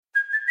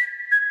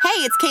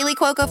Hey, it's Kaylee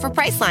Cuoco for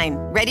Priceline.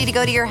 Ready to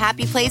go to your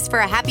happy place for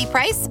a happy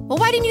price? Well,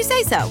 why didn't you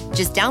say so?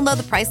 Just download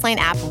the Priceline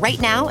app right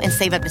now and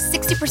save up to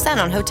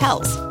 60% on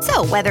hotels.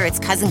 So whether it's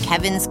Cousin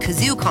Kevin's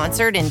Kazoo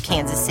Concert in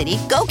Kansas City,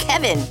 go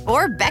Kevin,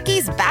 or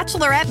Becky's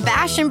Bachelorette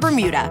Bash in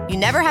Bermuda, you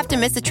never have to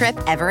miss a trip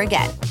ever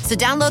again. So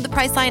download the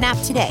Priceline app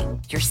today.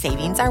 Your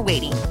savings are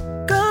waiting.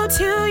 Go to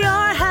your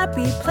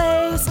happy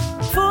place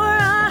for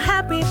a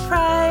happy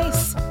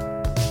price.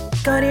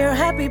 Go to your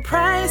happy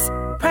price,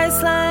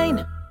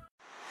 Priceline.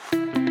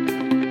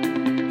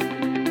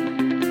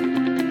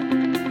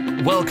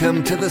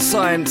 Welcome to the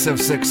Science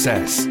of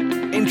Success.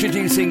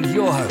 Introducing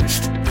your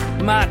host,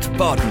 Matt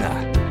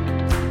Bodnar.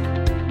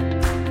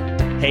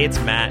 Hey, it's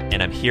Matt,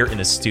 and I'm here in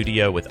the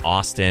studio with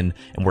Austin,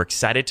 and we're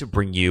excited to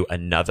bring you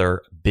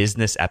another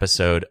business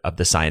episode of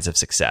The Science of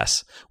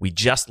Success. We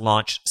just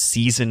launched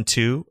season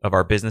 2 of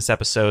our business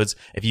episodes.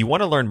 If you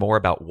want to learn more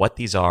about what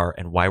these are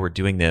and why we're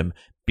doing them,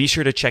 be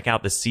sure to check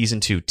out the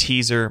season 2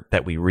 teaser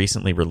that we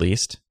recently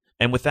released.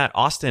 And with that,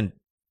 Austin,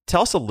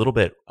 tell us a little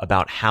bit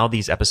about how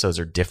these episodes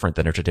are different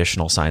than a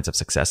traditional Science of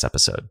Success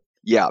episode.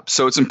 Yeah,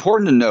 so it's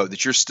important to note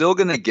that you're still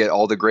going to get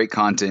all the great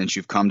content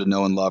you've come to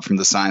know and love from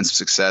the Science of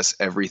Success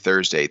every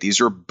Thursday. These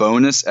are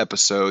bonus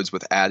episodes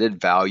with added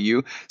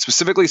value,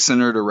 specifically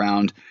centered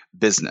around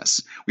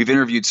business. We've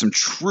interviewed some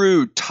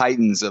true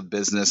titans of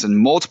business in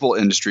multiple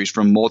industries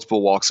from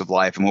multiple walks of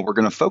life. And what we're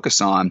going to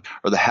focus on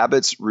are the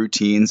habits,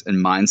 routines,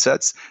 and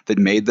mindsets that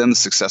made them the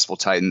successful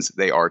titans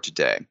they are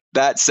today.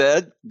 That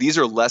said, these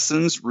are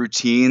lessons,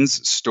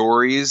 routines,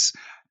 stories,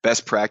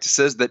 best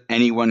practices that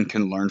anyone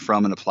can learn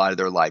from and apply to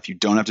their life. You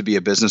don't have to be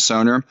a business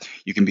owner.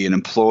 You can be an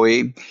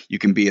employee, you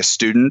can be a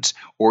student,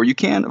 or you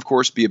can, of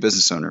course, be a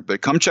business owner.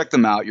 But come check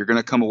them out. You're going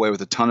to come away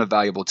with a ton of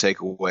valuable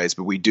takeaways,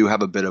 but we do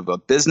have a bit of a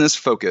business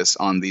focus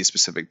on these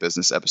specific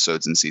business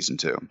episodes in season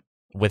 2.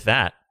 With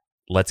that,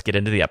 let's get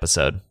into the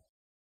episode.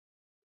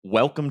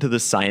 Welcome to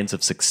The Science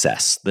of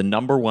Success, the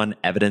 #1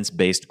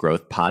 evidence-based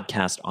growth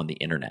podcast on the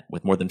internet,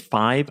 with more than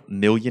 5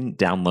 million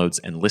downloads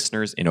and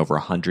listeners in over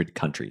 100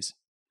 countries.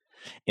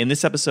 In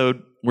this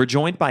episode, we're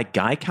joined by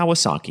Guy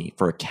Kawasaki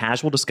for a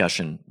casual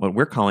discussion, what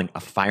we're calling a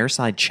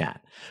Fireside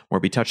Chat, where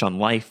we touch on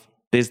life,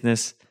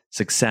 business,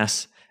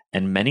 success,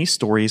 and many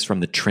stories from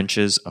the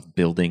trenches of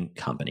building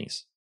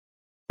companies.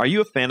 Are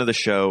you a fan of the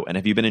show, and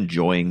have you been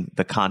enjoying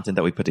the content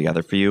that we put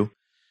together for you?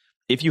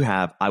 If you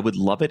have, I would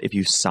love it if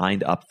you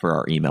signed up for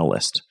our email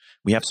list.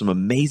 We have some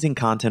amazing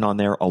content on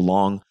there,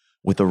 along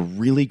with a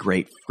really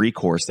great free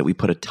course that we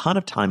put a ton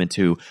of time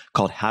into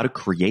called How to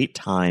Create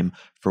Time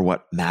for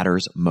What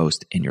Matters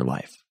Most in Your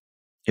Life.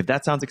 If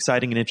that sounds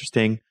exciting and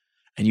interesting,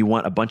 and you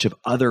want a bunch of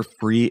other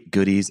free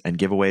goodies and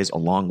giveaways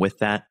along with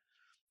that,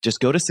 just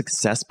go to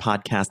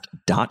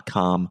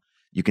successpodcast.com.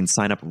 You can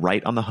sign up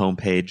right on the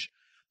homepage.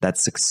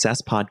 That's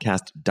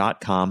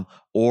successpodcast.com.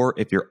 Or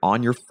if you're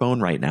on your phone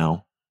right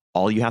now,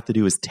 all you have to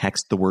do is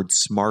text the word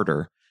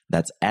SMARTER,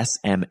 that's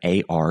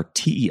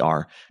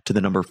SMARTER, to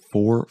the number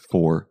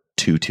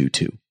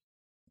 44222.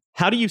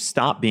 How do you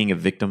stop being a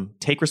victim,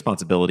 take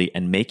responsibility,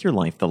 and make your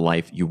life the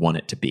life you want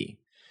it to be?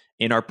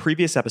 In our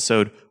previous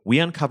episode, we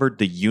uncovered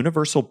the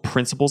universal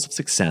principles of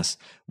success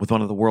with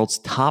one of the world's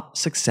top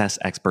success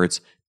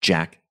experts,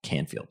 Jack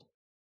Canfield.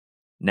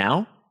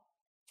 Now,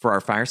 for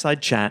our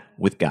Fireside Chat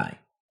with Guy.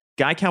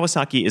 Guy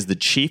Kawasaki is the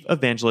chief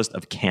evangelist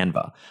of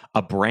Canva,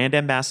 a brand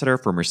ambassador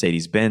for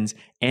Mercedes-Benz,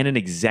 and an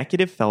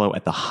executive fellow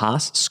at the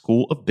Haas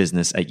School of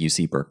Business at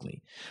UC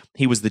Berkeley.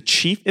 He was the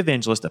chief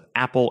evangelist of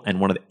Apple and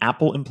one of the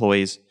Apple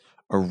employees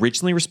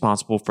originally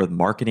responsible for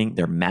marketing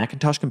their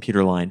Macintosh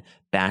computer line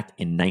back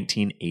in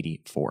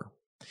 1984.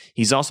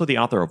 He's also the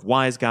author of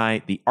Wise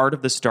Guy, The Art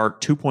of the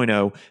Start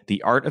 2.0,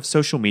 The Art of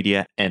Social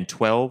Media, and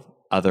 12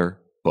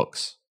 other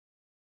books.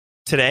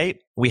 Today,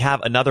 we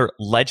have another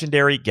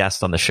legendary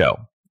guest on the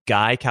show,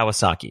 Guy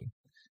Kawasaki.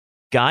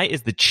 Guy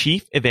is the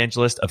chief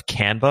evangelist of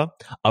Canva,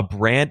 a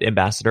brand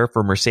ambassador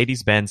for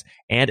Mercedes-Benz,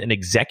 and an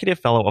executive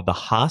fellow of the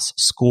Haas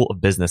School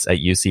of Business at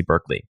UC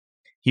Berkeley.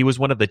 He was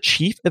one of the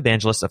chief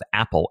evangelists of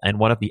Apple and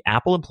one of the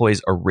Apple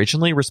employees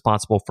originally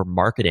responsible for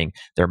marketing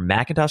their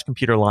Macintosh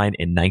computer line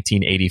in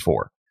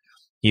 1984.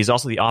 He is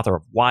also the author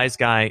of Wise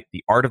Guy,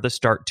 The Art of the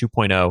Start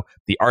 2.0,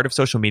 The Art of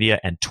Social Media,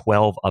 and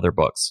 12 other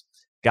books.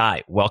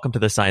 Guy, welcome to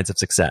The Science of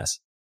Success.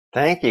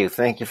 Thank you.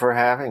 Thank you for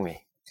having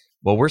me.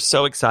 Well, we're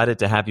so excited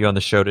to have you on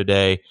the show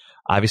today.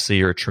 Obviously,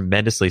 you're a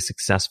tremendously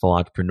successful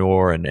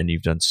entrepreneur, and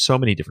you've done so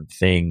many different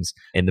things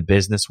in the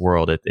business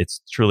world. It's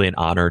truly an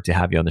honor to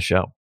have you on the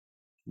show.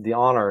 The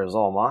honor is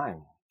all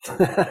mine.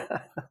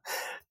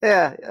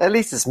 Yeah, at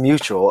least it's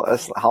mutual.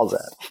 How's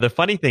that? The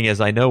funny thing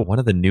is, I know one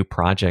of the new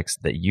projects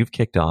that you've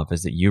kicked off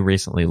is that you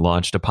recently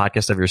launched a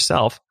podcast of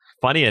yourself.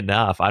 Funny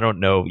enough, I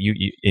don't know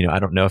I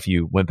don't know if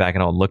you went back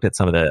and looked at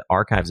some of the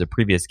archives of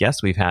previous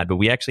guests we've had, but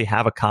we actually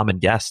have a common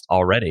guest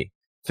already,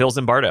 Phil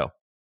Zimbardo.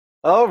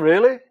 Oh,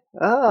 really?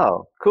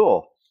 Oh,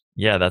 cool.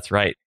 Yeah, that's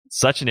right.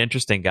 Such an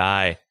interesting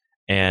guy.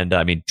 And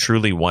I mean,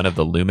 truly one of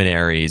the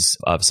luminaries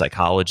of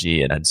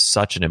psychology and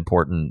such an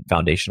important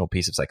foundational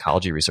piece of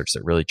psychology research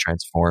that really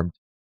transformed.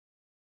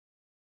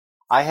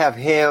 I have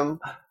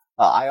him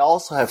I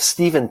also have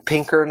Steven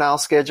Pinker now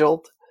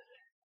scheduled.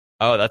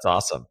 Oh, that's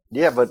awesome.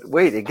 Yeah, but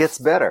wait, it gets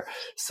better.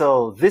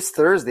 So this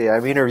Thursday,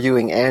 I'm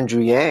interviewing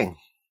Andrew Yang.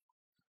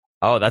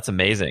 Oh, that's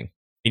amazing.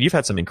 And you've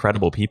had some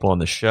incredible people on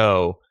the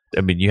show.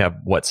 I mean, you have,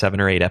 7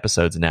 or 8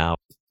 episodes now?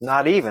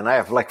 Not even. I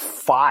have like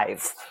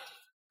 5.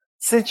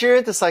 Since you're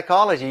into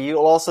psychology,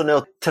 you'll also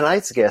know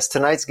tonight's guest.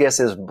 Tonight's guest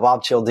is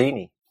Bob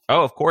Cialdini.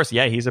 Oh, of course.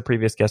 Yeah, he's a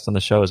previous guest on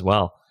the show as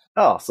well.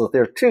 Oh, so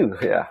there are 2.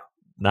 Yeah.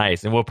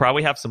 Nice. And we'll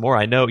probably have some more.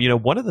 I know,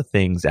 one of the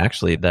things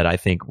actually that I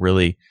think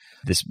really,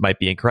 this might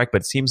be incorrect,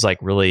 but it seems like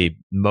really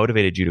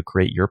motivated you to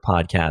create your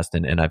podcast.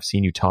 And I've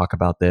seen you talk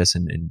about this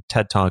and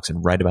TED Talks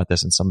and write about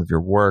this in some of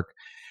your work,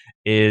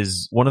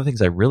 is one of the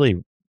things I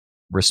really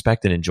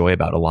respect and enjoy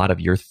about a lot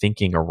of your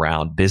thinking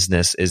around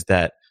business is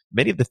that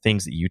many of the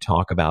things that you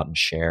talk about and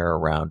share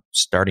around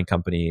starting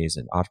companies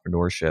and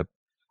entrepreneurship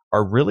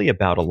are really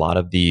about a lot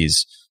of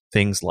these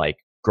things like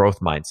growth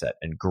mindset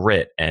and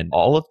grit and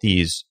all of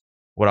these,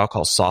 what I'll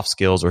call soft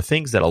skills, or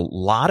things that a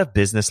lot of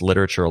business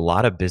literature, a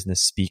lot of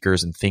business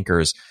speakers and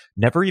thinkers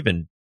never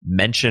even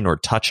mention or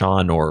touch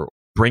on or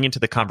bring into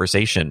the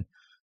conversation.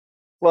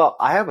 Well,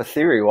 I have a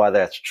theory why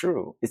that's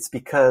true. It's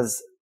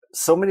because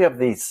so many of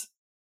these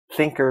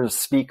thinkers,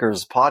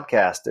 speakers,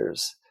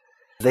 podcasters,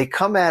 they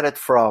come at it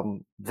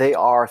from, they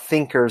are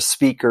thinkers,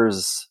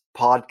 speakers,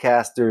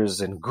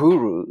 podcasters, and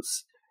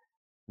gurus.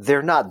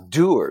 They're not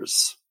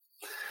doers.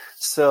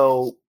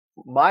 So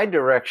my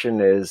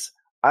direction is,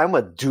 I'm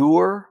a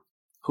doer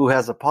who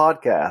has a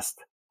podcast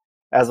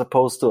as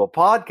opposed to a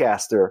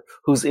podcaster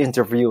who's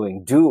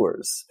interviewing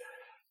doers.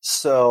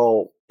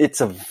 So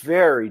it's a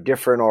very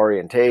different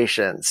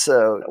orientation.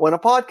 So when a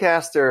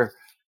podcaster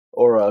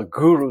or a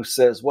guru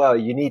says, well,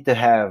 you need to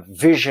have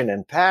vision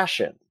and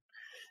passion,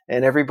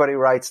 and everybody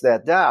writes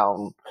that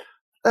down,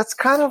 that's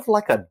kind of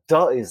like a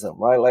duhism,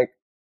 right? Like,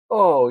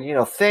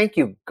 oh, thank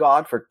you,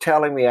 God, for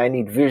telling me I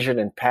need vision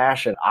and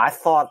passion. I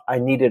thought I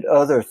needed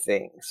other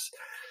things.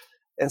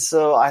 And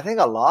so I think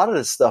a lot of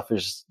this stuff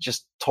is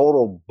just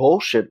total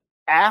bullshit.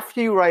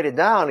 After you write it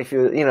down, if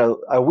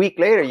a week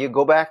later, you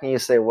go back and you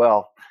say,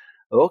 well,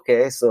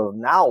 okay, so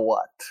now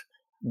what?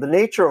 The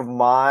nature of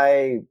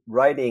my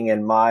writing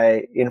and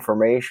my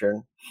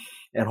information,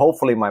 and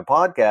hopefully my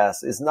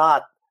podcast, is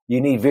not you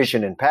need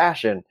vision and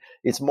passion.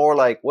 It's more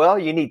like, well,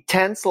 you need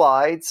 10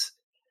 slides,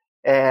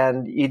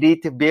 and you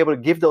need to be able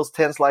to give those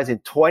 10 slides in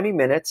 20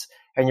 minutes,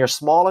 and your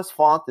smallest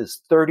font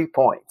is 30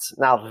 points.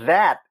 Now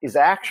that is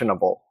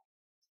actionable.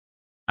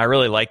 I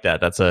really like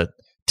that. That's a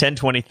 10,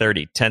 20,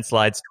 30, 10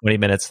 slides, 20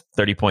 minutes,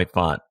 30-point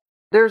font.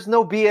 There's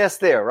no BS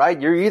there, right?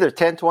 You're either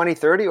 10, 20,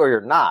 30 or you're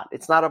not.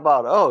 It's not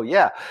about, oh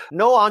yeah.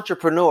 No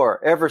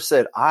entrepreneur ever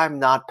said, I'm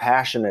not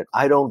passionate.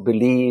 I don't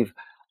believe.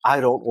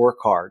 I don't work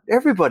hard.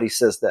 Everybody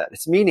says that.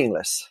 It's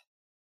meaningless.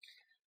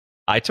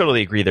 I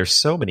totally agree. There's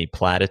so many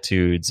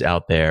platitudes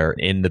out there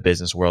in the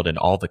business world and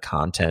all the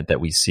content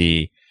that we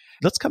see.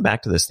 Let's come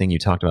back to this thing you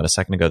talked about a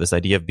second ago, this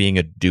idea of being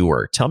a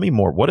doer. Tell me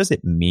more. What does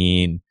it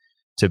mean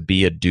to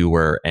be a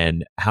doer,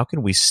 and how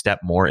can we step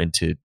more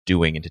into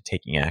doing, into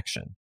taking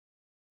action?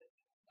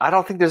 I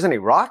don't think there's any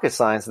rocket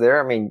science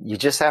there. I mean, you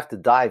just have to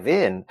dive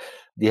in.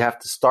 You have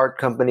to start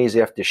companies.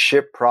 You have to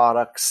ship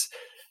products.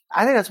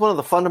 I think that's one of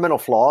the fundamental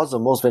flaws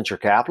of most venture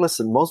capitalists.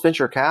 And most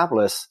venture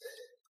capitalists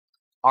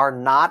are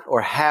not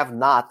or have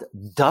not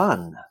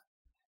done.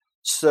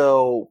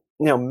 So,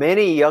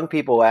 many young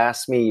people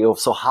ask me,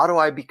 so how do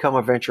I become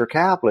a venture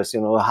capitalist?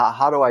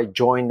 How do I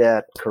join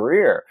that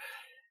career?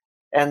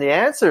 And the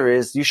answer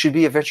is you should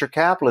be a venture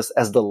capitalist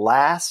as the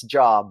last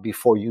job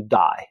before you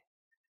die,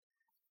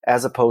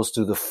 as opposed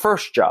to the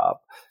first job.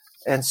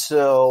 And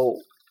so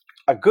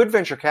a good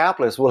venture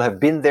capitalist will have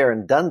been there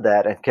and done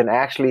that and can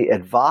actually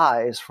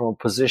advise from a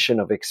position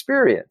of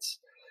experience.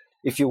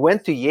 If you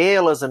went to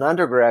Yale as an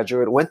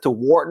undergraduate, went to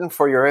Wharton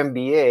for your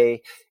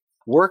MBA,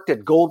 worked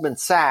at Goldman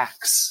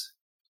Sachs,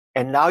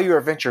 and now you're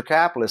a venture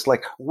capitalist,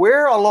 like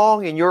where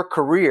along in your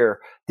career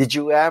did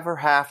you ever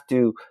have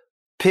to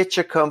pitch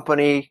a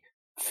company,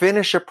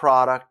 finish a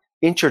product,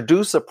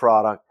 introduce a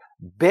product,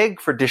 beg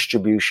for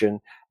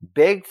distribution,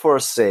 beg for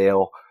a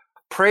sale,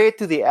 pray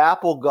to the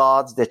Apple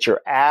gods that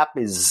your app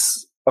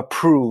is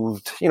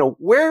approved?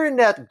 Where in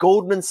that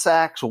Goldman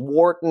Sachs,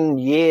 Wharton,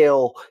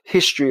 Yale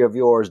history of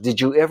yours did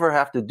you ever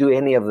have to do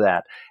any of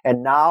that?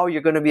 And now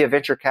you're going to be a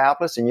venture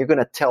capitalist and you're going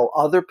to tell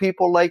other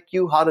people like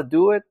you how to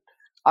do it?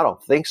 I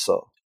don't think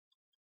so.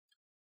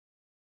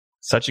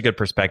 Such a good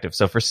perspective.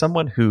 So for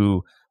someone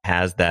who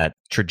has that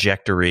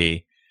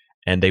trajectory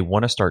and they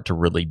want to start to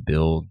really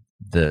build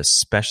the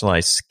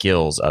specialized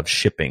skills of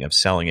shipping, of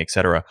selling, et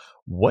cetera,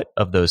 what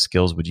of those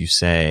skills would you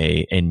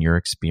say, in your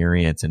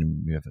experience,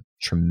 and you have a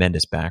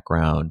tremendous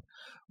background,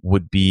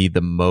 would be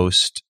the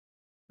most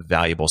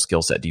valuable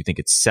skill set? Do you think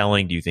it's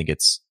selling? Do you think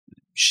it's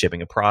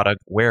shipping a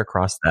product? Where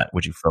across that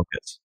would you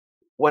focus?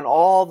 When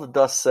all the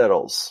dust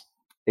settles,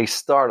 a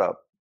startup,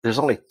 there's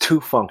only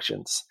 2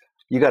 functions.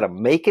 You got to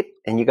make it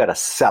and you got to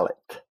sell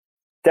it.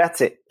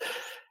 That's it.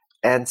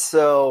 And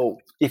so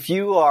if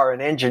you are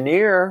an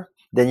engineer,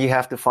 then you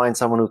have to find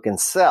someone who can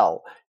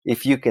sell.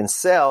 if you can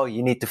sell,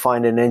 you need to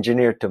find an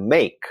engineer to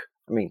make.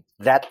 I mean,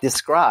 that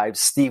describes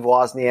Steve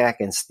Wozniak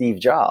and Steve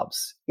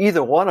Jobs.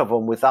 Either one of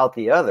them without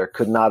the other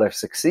could not have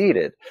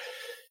succeeded.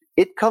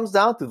 It comes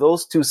down to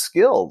those two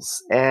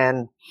skills.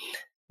 And,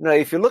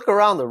 if you look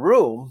around the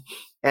room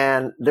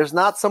and there's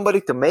not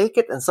somebody to make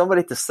it and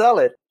somebody to sell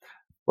it,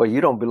 well, you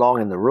don't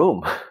belong in the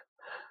room.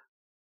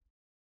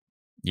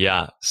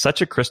 Yeah,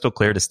 such a crystal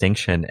clear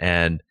distinction,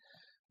 and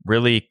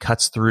really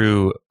cuts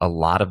through a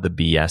lot of the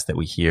BS that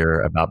we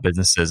hear about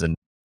businesses. And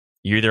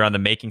you're either on the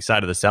making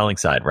side or the selling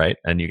side, right?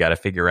 And you got to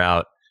figure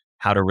out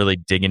how to really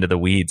dig into the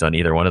weeds on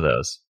either one of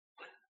those.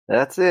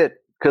 That's it.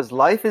 Because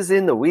life is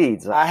in the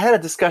weeds. I had a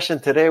discussion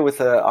today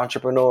with an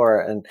entrepreneur,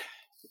 and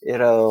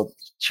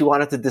she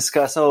wanted to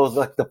discuss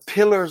the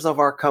pillars of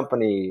our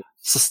company,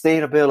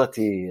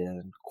 sustainability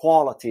and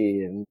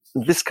quality and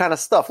this kind of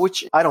stuff,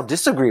 which I don't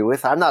disagree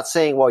with. I'm not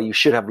saying, well, you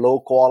should have low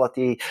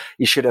quality,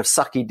 you should have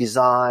sucky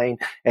design,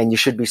 and you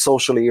should be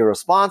socially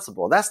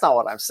irresponsible. That's not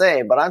what I'm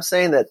saying. But I'm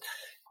saying that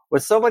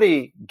when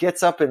somebody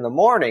gets up in the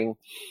morning,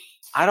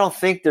 I don't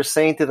think they're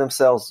saying to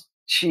themselves,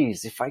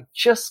 geez, if I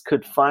just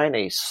could find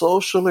a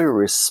socially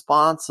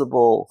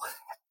responsible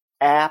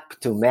app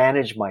to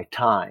manage my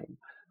time,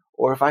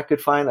 or if I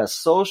could find a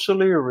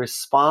socially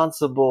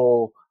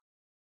responsible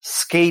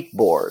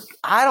skateboard.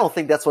 I don't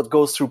think that's what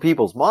goes through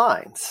people's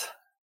minds.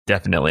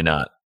 Definitely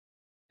not.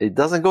 It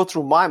doesn't go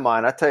through my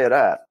mind, I tell you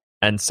that.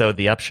 And so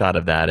the upshot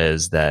of that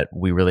is that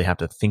we really have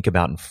to think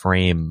about and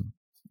frame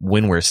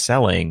when we're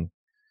selling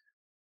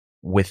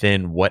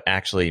within what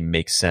actually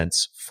makes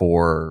sense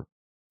for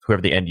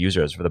whoever the end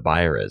user is, for the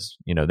buyer is.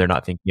 They're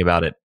not thinking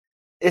about it.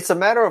 It's a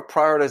matter of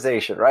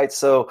prioritization, right?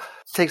 So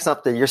take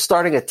something, you're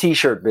starting a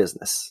t-shirt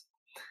business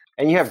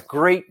and you have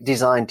great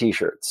design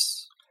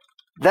t-shirts.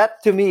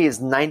 That to me is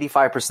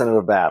 95% of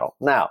the battle.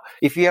 Now,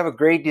 if you have a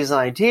great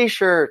design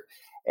t-shirt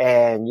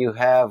and you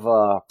have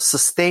a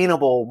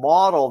sustainable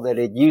model that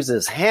it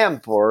uses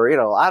hemp or,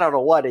 I don't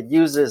know what, it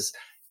uses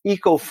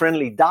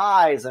eco-friendly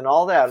dyes and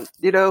all that.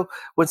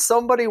 When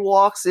somebody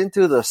walks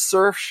into the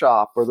surf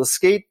shop or the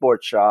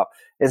skateboard shop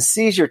and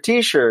sees your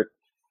t-shirt,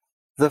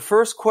 the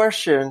first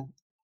question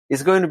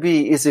is going to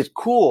be, is it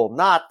cool?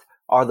 Not,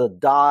 are the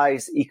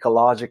dyes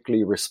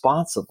ecologically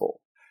responsible?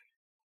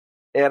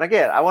 And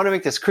again, I want to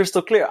make this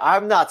crystal clear.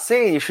 I'm not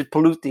saying you should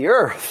pollute the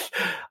earth.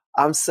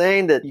 I'm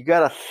saying that you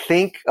got to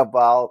think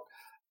about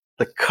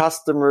the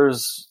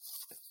customer's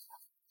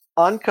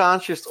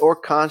unconscious or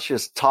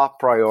conscious top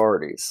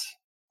priorities.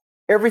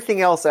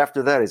 Everything else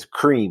after that is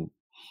cream.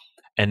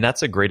 And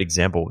that's a great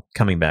example,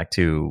 coming back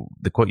to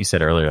the quote you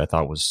said earlier, I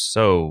thought was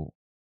so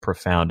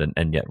profound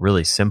and yet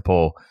really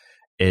simple,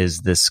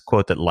 is this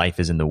quote that life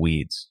is in the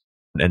weeds.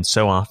 And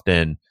so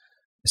often,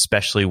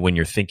 especially when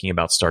you're thinking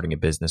about starting a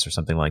business or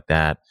something like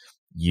that,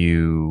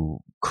 you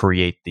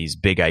create these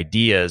big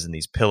ideas and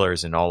these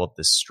pillars and all of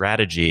this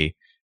strategy.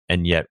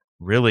 And yet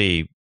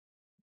really,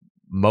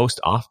 most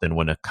often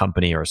when a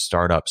company or a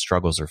startup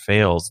struggles or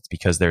fails, it's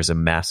because there's a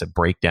massive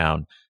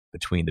breakdown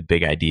between the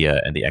big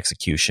idea and the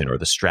execution, or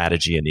the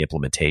strategy and the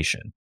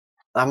implementation.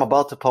 I'm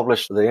about to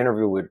publish the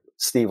interview with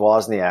Steve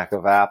Wozniak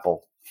of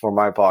Apple for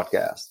my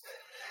podcast.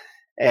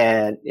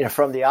 And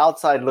from the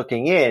outside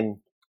looking in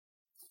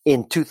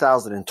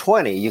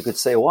 2020, you could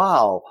say,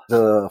 wow,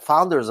 the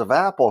founders of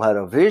Apple had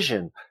a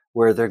vision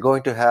where they're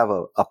going to have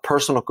a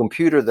personal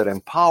computer that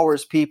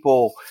empowers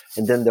people,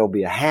 and then there'll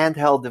be a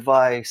handheld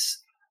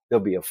device,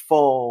 there'll be a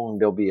phone,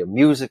 there'll be a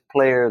music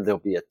player, there'll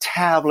be a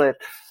tablet,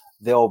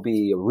 there'll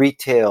be a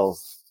retail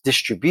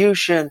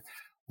distribution,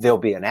 there'll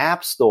be an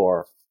app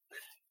store.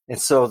 And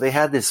so they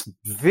had this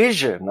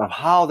vision of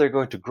how they're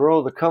going to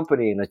grow the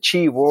company and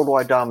achieve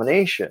worldwide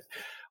domination.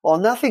 Well,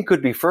 nothing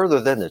could be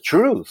further than the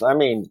truth. I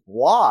mean,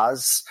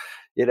 Woz,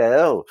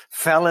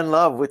 fell in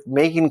love with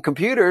making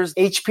computers.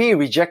 HP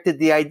rejected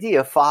the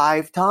idea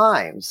 5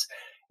 times.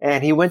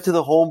 And he went to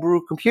the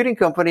homebrew computing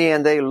company,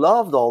 and they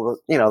loved all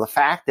the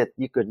fact that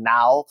you could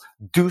now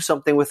do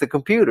something with a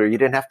computer. You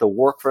didn't have to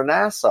work for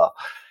NASA.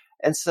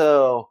 And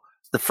so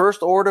the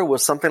first order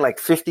was something like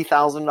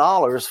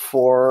 $50,000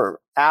 for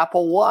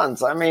Apple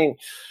Ones. I mean,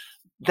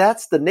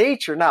 that's the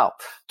nature. Now,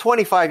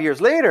 25 years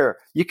later,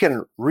 you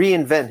can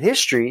reinvent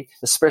history,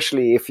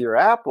 especially if you're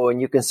Apple, and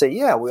you can say,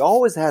 yeah, we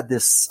always had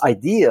this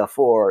idea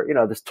for,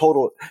 this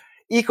total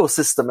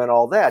ecosystem and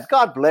all that.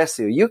 God bless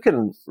you. You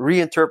can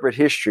reinterpret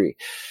history.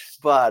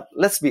 But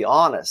let's be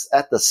honest,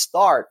 at the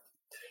start,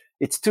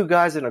 it's 2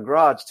 guys in a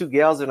garage, 2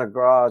 gals in a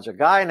garage, a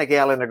guy and a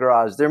gal in a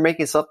garage. They're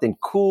making something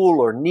cool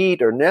or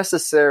neat or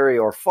necessary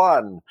or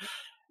fun.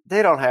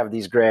 They don't have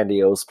these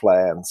grandiose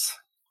plans.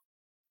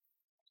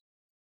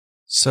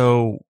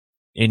 So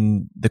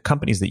in the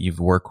companies that you've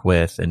worked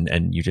with,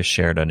 and you just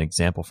shared an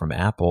example from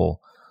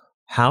Apple,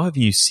 how have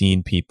you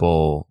seen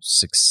people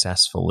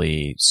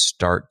successfully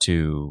start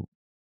to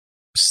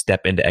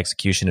step into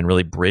execution and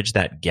really bridge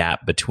that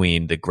gap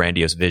between the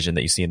grandiose vision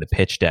that you see in the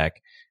pitch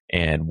deck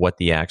and what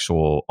the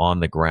actual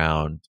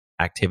on-the-ground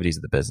activities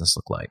of the business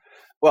look like?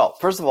 Well,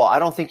 first of all, I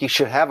don't think you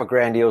should have a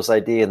grandiose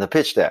idea in the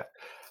pitch deck.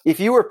 If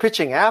you were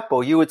pitching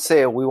Apple, you would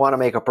say, we want to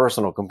make a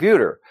personal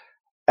computer.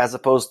 as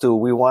opposed to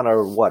we want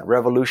to,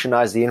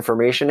 revolutionize the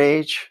information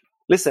age?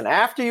 Listen,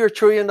 after you're $1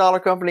 trillion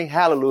company,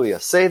 hallelujah.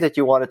 Say that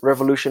you want to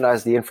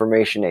revolutionize the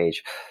information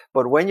age.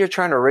 But when you're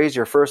trying to raise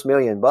your first $1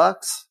 million, you're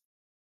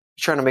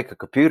trying to make a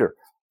computer.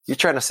 You're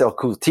trying to sell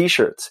cool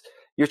t-shirts.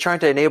 You're trying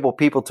to enable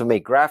people to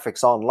make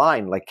graphics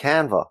online like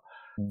Canva.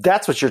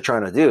 That's what you're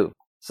trying to do.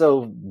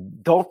 So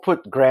don't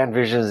put grand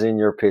visions in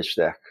your pitch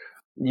deck.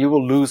 You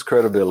will lose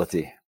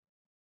credibility.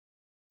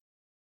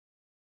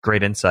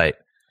 Great insight.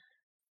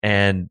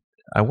 And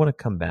I want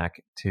to come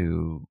back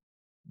to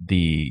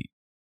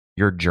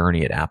your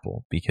journey at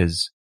Apple,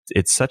 because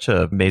it's such an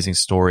amazing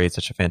story. It's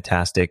such a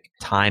fantastic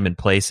time and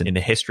place in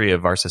the history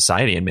of our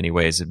society in many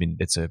ways. I mean,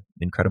 it's an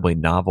incredibly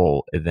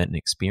novel event and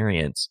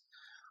experience.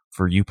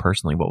 For you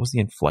personally, what was the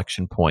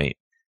inflection point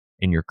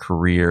in your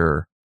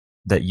career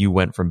that you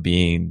went from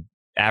being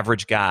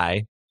average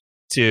guy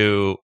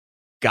to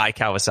Guy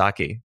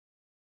Kawasaki?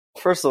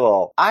 First of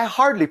all, I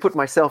hardly put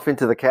myself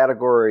into the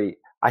category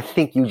I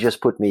think you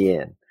just put me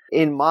in.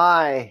 In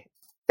my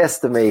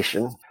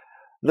estimation,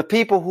 the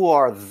people who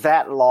are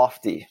that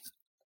lofty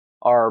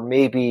are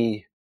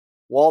maybe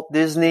Walt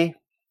Disney,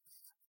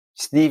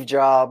 Steve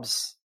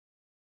Jobs,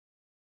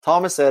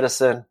 Thomas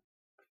Edison,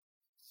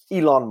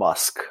 Elon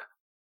Musk.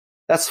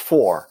 That's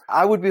 4.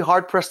 I would be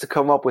hard-pressed to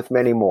come up with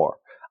many more.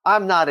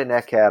 I'm not in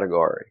that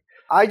category.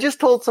 I just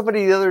told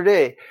somebody the other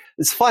day,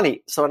 it's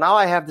funny. So now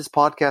I have this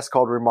podcast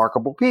called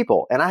Remarkable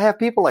People, and I have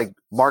people like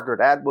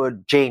Margaret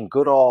Atwood, Jane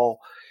Goodall,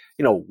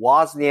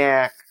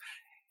 Wozniak,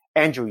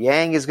 Andrew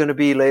Yang is going to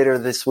be later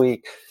this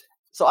week.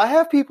 So I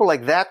have people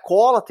like that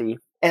quality.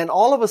 And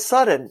all of a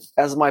sudden,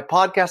 as my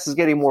podcast is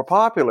getting more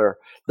popular,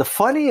 the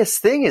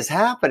funniest thing is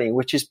happening,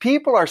 which is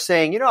people are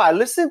saying, I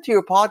listened to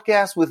your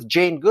podcast with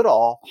Jane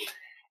Goodall,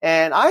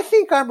 and I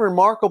think I'm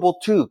remarkable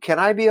too. Can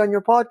I be on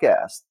your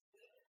podcast?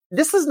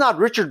 This is not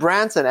Richard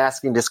Branson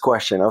asking this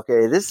question,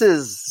 okay? This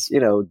is,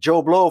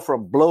 Joe Blow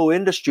from Blow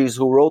Industries,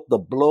 who wrote The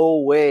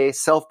Blow Way,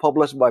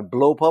 self-published by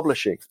Blow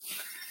Publishing.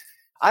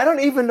 I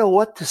don't even know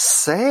what to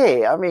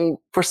say. I mean,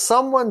 for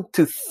someone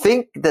to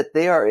think that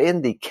they are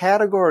in the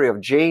category of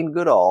Jane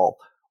Goodall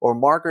or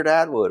Margaret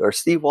Atwood or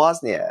Steve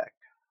Wozniak,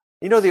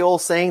 the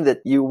old saying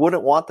that you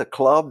wouldn't want the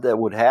club that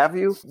would have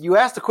you? You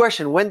asked the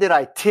question, when did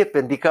I tip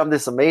and become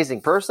this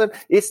amazing person?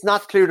 It's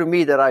not clear to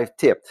me that I've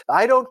tipped.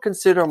 I don't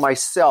consider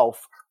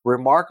myself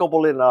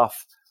remarkable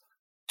enough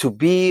to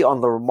be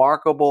on the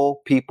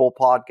Remarkable People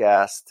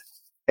podcast,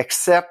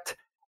 except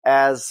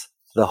as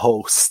the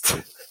host,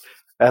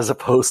 as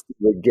opposed to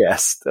the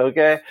guest,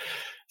 okay?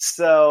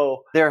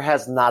 So there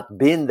has not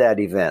been that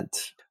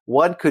event.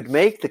 One could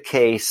make the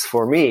case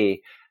for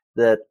me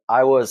that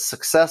I was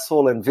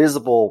successful and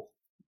visible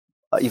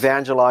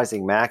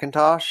evangelizing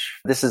Macintosh.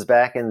 This is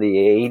back in the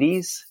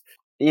 80s.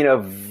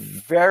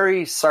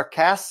 Very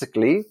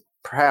sarcastically,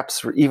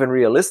 perhaps even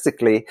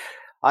realistically,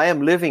 I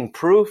am living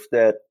proof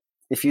that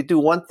if you do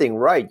one thing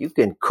right, you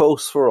can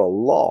coast for a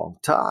long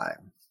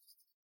time.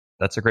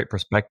 That's a great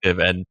perspective.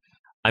 And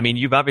I mean,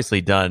 you've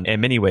obviously done, in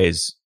many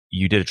ways,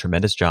 you did a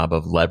tremendous job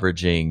of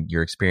leveraging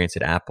your experience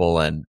at Apple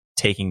and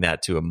taking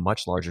that to a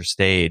much larger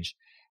stage.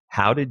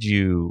 How did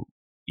you,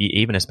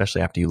 even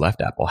especially after you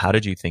left Apple, how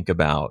did you think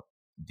about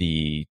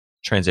the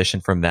transition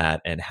from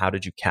that, and how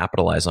did you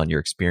capitalize on your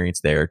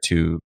experience there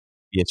to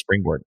be a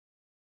springboard?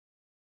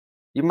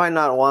 You might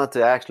not want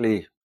to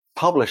actually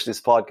publish this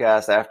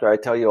podcast after I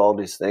tell you all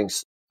these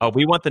things. Oh,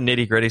 we want the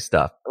nitty gritty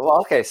stuff. Well,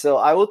 okay, so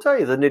I will tell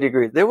you the nitty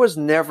gritty. There was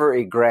never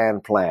a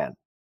grand plan.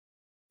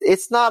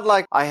 It's not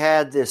like I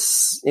had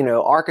this,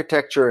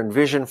 architecture and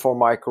vision for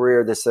my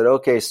career that said,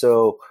 okay,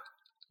 so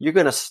you're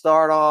going to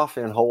start off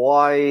in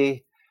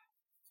Hawaii.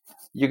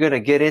 You're going to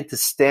get into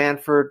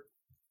Stanford.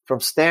 From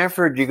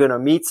Stanford, you're going to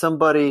meet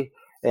somebody.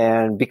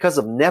 And because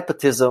of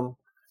nepotism,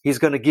 he's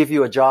going to give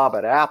you a job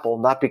at Apple,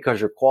 not because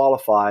you're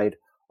qualified.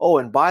 Oh,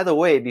 and by the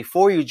way,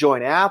 before you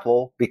join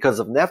Apple, because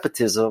of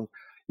nepotism,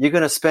 you're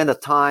going to spend a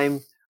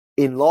time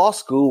in law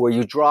school where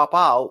you drop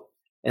out.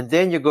 And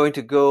then you're going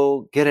to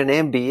go get an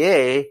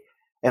MBA.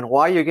 And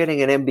while you're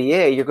getting an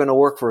MBA, you're going to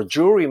work for a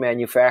jewelry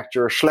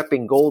manufacturer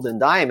schlepping gold and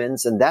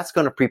diamonds. And that's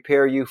going to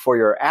prepare you for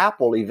your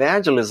Apple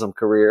evangelism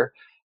career.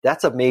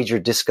 That's a major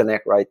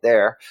disconnect right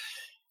there.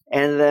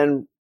 And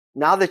then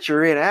now that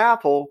you're in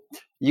Apple,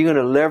 you're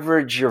going to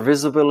leverage your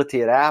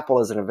visibility at Apple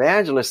as an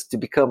evangelist to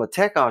become a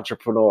tech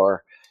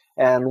entrepreneur.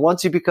 And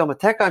once you become a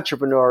tech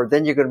entrepreneur,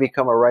 then you're going to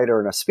become a writer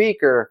and a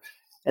speaker.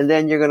 And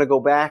then you're going to go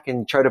back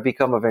and try to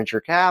become a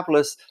venture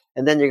capitalist.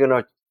 And then you're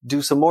going to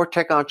do some more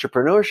tech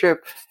entrepreneurship.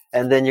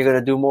 And then you're going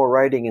to do more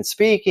writing and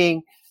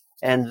speaking.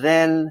 And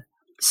then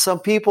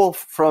some people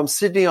from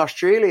Sydney,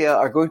 Australia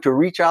are going to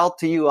reach out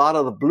to you out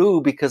of the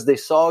blue because they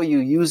saw you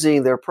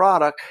using their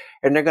product.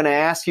 And they're going to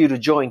ask you to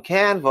join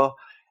Canva.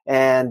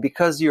 And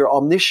because you're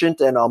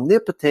omniscient and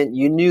omnipotent,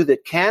 you knew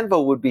that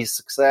Canva would be a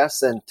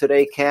success. And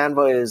today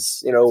Canva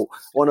is,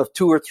 one of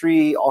 2 or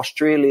 3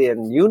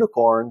 Australian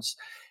unicorns.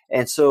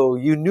 And so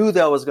you knew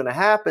that was going to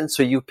happen,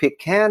 so you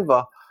picked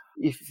Canva.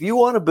 If you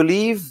want to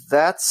believe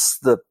that's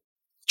the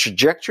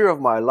trajectory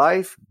of my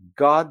life,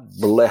 God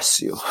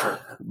bless you.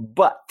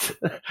 But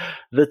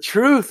the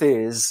truth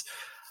is,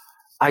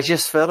 I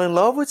just fell in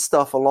love with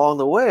stuff along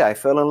the way. I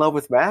fell in love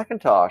with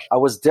Macintosh. I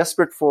was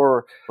desperate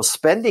for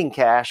spending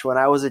cash when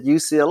I was at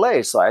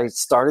UCLA. So I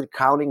started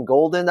counting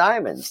gold and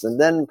diamonds. And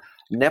then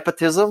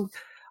nepotism,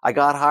 I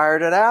got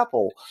hired at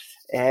Apple.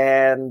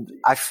 And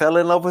I fell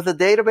in love with the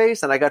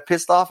database, and I got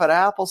pissed off at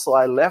Apple. So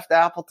I left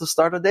Apple to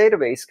start a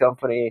database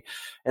company.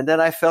 And then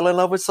I fell in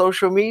love with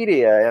social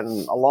media.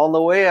 And along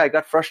the way, I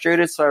got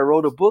frustrated. So I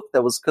wrote a book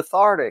that was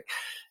cathartic.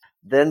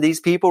 Then these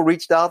people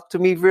reached out to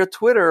me via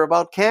Twitter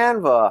about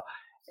Canva.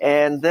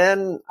 And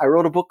then I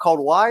wrote a book called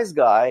Wise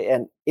Guy.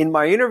 And in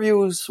my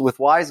interviews with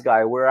Wise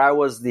Guy, where I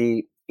was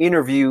the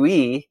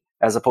interviewee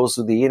as opposed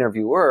to the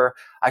interviewer,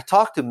 I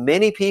talked to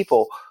many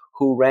people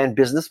who ran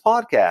business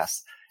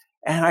podcasts.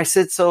 And I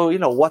said, so,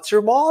 what's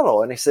your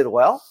model? And he said,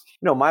 well,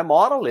 my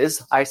model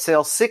is I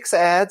sell 6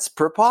 ads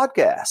per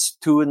podcast,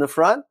 2 in the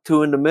front,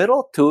 2 in the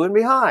middle, 2 in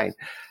behind.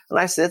 And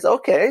I said,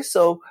 okay,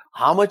 so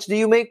how much do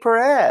you make per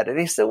ad? And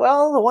he said,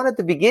 well, the one at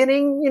the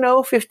beginning,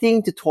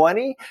 15 to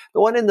 20,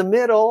 the one in the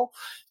middle,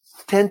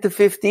 10 to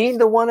 15,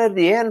 the one at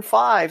the end,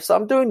 5. So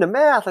I'm doing the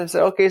math. I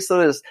said, okay, so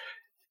there's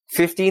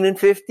 15 and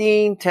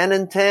 15, 10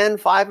 and 10,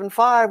 5 and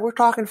 5. We're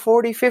talking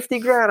 40, 50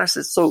 grand. I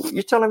said, so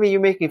you're telling me you're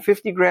making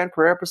 50 grand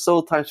per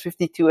episode times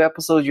 52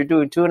 episodes. You're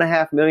doing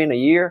 $2.5 million a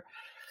year.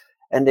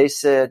 And they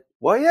said,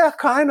 well, yeah,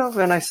 kind of.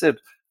 And I said,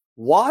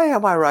 why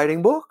am I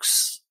writing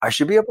books? I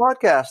should be a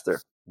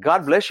podcaster.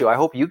 God bless you. I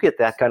hope you get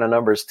that kind of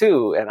numbers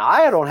too. And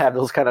I don't have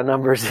those kind of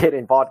numbers yet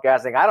in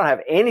podcasting. I don't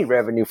have any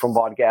revenue from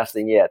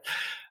podcasting yet.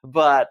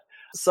 But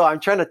so I'm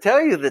trying to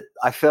tell you that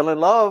I fell in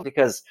love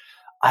because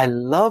I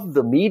love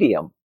the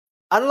medium.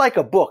 Unlike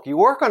a book, you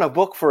work on a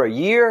book for a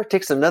year, it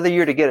takes another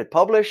year to get it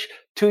published.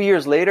 2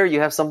 years later, you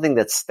have something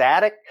that's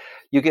static.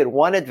 You get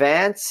one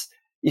advance.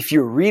 If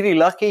you're really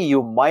lucky,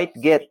 you might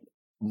get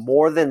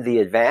more than the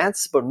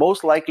advance, but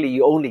most likely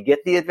you only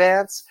get the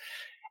advance.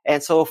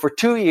 And so for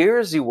 2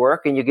 years, you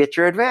work and you get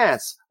your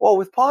advance. Well,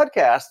 with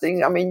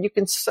podcasting, you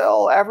can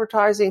sell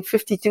advertising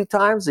 52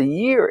 times a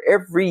year,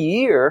 every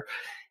year.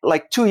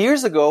 Like 2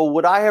 years ago,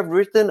 would I have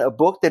written a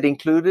book that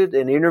included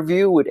an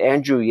interview with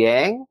Andrew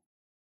Yang?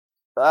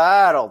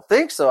 I don't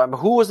think so.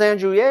 Who was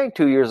Andrew Yang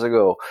 2 years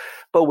ago?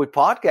 But with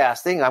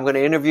podcasting, I'm going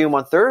to interview him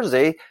on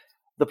Thursday.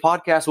 The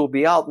podcast will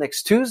be out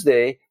next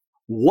Tuesday.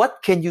 What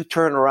can you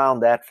turn around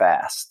that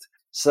fast?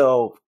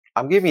 So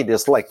I'm giving you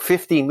this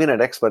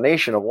 15-minute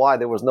explanation of why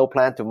there was no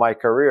plan to my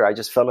career. I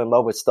just fell in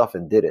love with stuff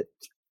and did it.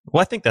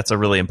 Well, I think that's a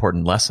really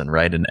important lesson,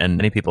 right? And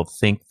many people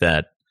think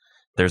that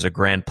there's a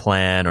grand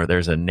plan or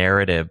there's a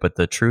narrative, but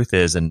the truth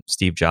is, and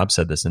Steve Jobs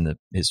said this in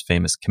his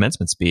famous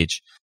commencement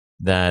speech,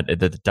 that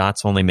the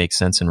dots only make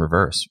sense in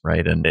reverse,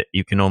 right? And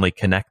you can only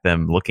connect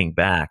them looking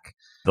back.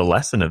 The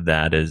lesson of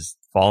that is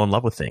fall in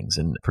love with things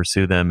and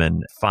pursue them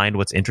and find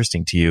what's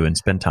interesting to you and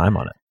spend time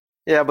on it.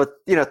 Yeah, but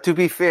to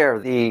be fair,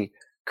 the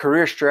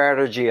career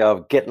strategy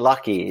of get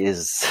lucky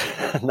is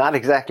not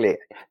exactly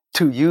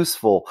too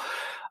useful.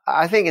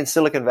 I think in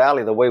Silicon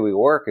Valley, the way we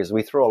work is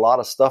we throw a lot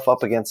of stuff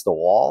up against the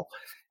wall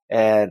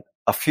and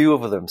a few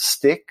of them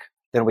stick.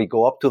 Then we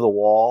go up to the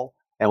wall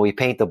and we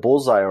paint the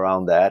bullseye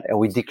around that, and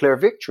we declare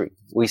victory.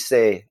 We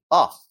say,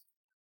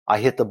 I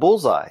hit the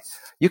bullseye.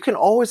 You can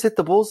always hit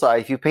the bullseye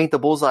if you paint the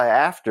bullseye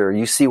after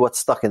you see what's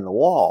stuck in the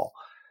wall.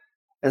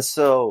 And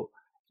so,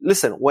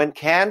 listen, when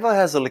Canva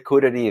has a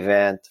liquidity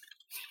event,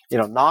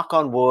 knock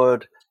on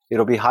wood,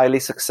 it'll be highly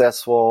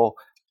successful,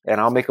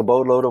 and I'll make a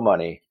boatload of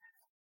money.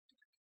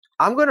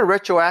 I'm going to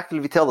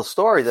retroactively tell the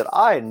story that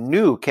I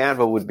knew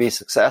Canva would be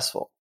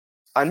successful.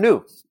 I knew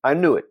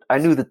it. I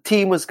knew the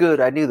team was good.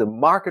 I knew the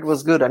market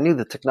was good. I knew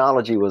the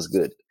technology was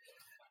good.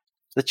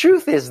 The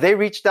truth is they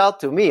reached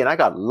out to me and I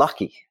got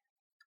lucky.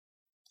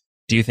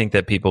 Do you think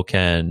that people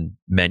can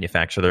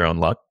manufacture their own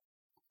luck?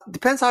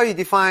 Depends how you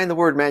define the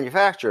word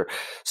manufacture.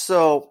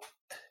 So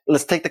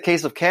let's take the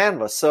case of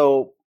Canva.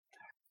 So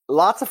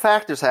lots of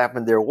factors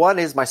happened there. One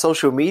is my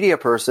social media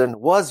person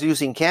was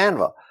using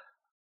Canva.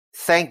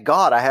 Thank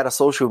God I had a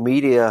social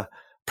media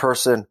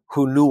person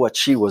who knew what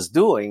she was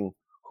doing,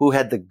 who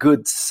had the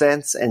good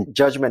sense and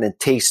judgment and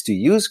taste to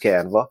use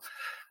Canva.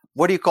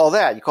 What do you call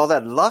that? You call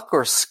that luck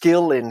or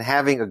skill in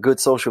having a good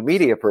social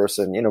media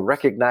person,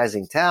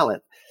 recognizing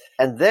talent.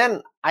 And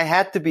then I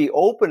had to be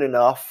open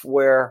enough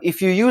where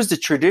if you use the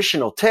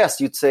traditional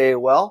test, you'd say,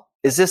 well,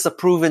 is this a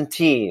proven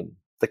team?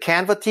 The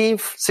Canva team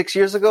 6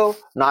 years ago,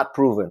 not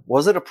proven.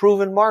 Was it a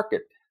proven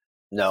market?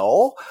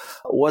 No.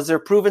 Was there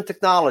proven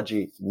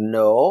technology?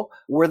 No.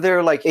 Were there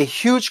a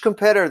huge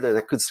competitor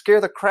that could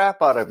scare the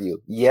crap out of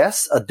you?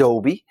 Yes,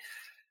 Adobe.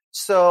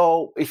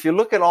 So if you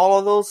look at all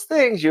of those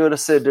things, you would have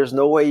said there's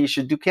no way you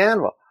should do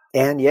Canva.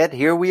 And yet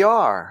here we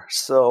are.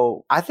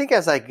 So I think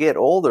as I get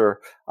older,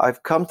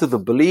 I've come to the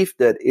belief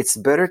that it's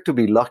better to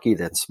be lucky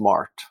than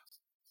smart.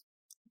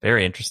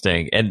 Very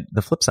interesting. And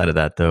the flip side of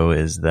that, though,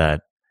 is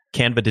that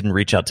Canva didn't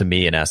reach out to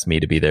me and ask me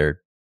to be their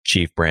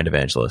chief brand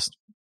evangelist.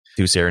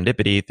 Through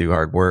serendipity, through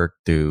hard work,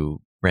 through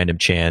random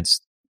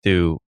chance,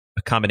 through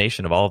a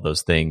combination of all of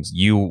those things,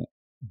 you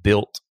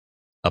built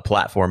a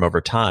platform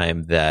over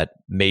time that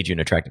made you an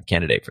attractive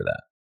candidate for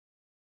that.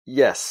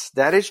 Yes,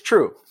 that is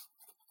true.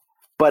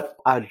 But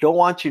I don't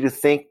want you to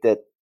think that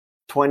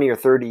 20 or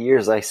 30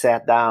 years I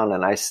sat down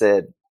and I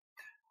said,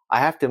 I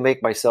have to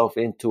make myself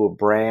into a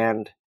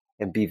brand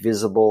and be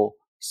visible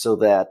so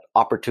that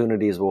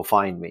opportunities will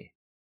find me.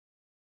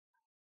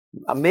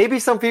 Maybe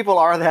some people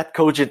are that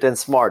cogent and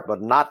smart,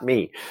 but not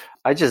me.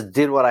 I just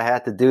did what I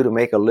had to do to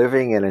make a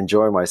living and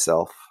enjoy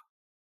myself.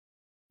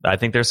 I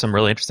think there's some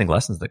really interesting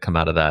lessons that come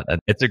out of that. And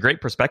it's a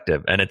great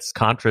perspective, and it's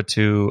contra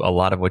to a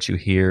lot of what you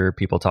hear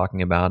people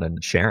talking about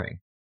and sharing.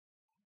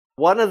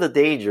 One of the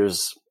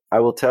dangers, I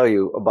will tell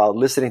you, about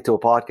listening to a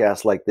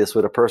podcast like this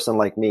with a person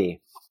like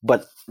me,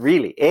 but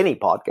really any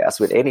podcast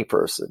with any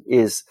person,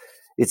 is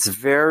it's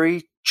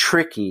very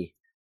tricky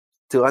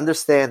to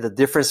understand the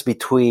difference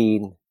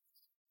between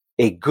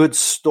a good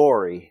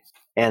story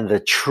and the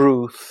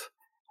truth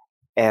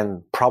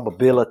and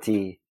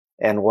probability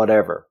and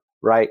whatever,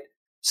 right?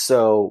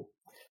 So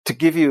to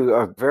give you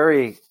a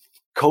very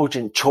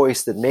cogent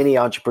choice that many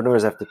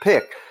entrepreneurs have to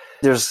pick,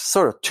 there's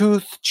sort of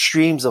two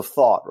streams of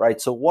thought,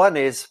 right? So one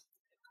is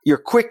you're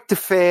quick to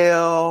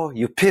fail,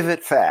 you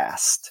pivot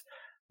fast.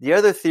 The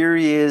other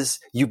theory is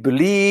you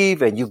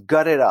believe and you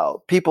gut it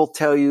out. People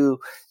tell you,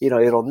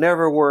 it'll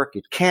never work,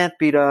 it can't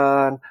be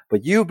done,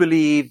 but you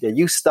believed and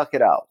you stuck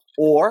it out.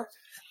 Or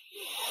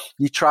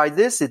you tried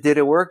this, it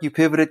didn't work, you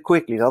pivoted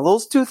quickly. Now,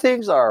 those two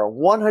things are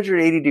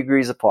 180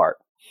 degrees apart.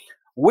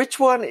 Which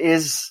one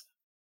is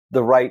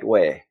the right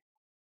way?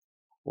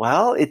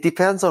 Well, it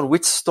depends on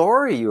which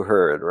story you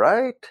heard,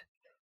 right?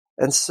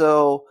 And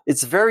so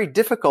it's very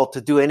difficult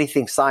to do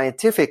anything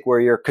scientific where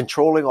you're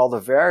controlling all the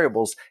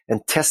variables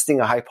and testing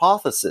a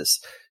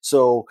hypothesis.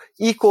 So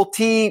equal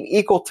team,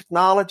 equal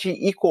technology,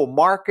 equal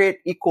market,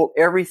 equal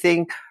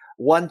everything.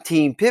 One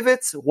team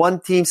pivots,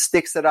 one team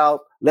sticks it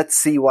out. Let's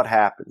see what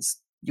happens.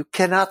 You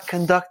cannot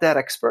conduct that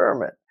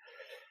experiment.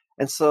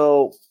 And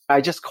so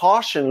I just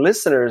caution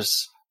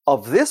listeners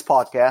of this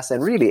podcast,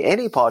 and really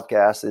any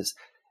podcast, is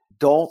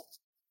don't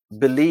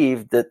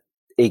believe that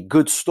a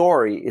good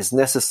story is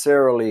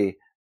necessarily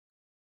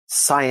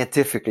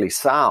scientifically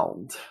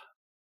sound.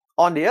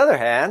 On the other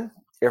hand,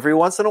 every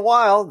once in a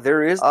while,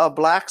 there is a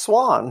black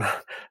swan.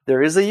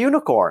 There is a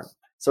unicorn.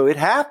 So it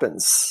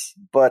happens.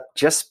 But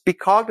just be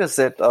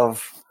cognizant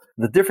of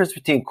the difference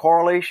between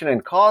correlation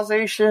and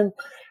causation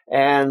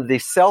and the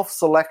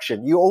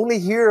self-selection. You only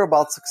hear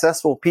about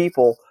successful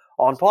people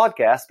on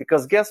podcasts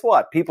because guess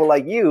what? People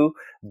like you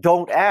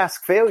don't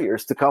ask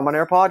failures to come on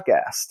their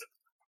podcast.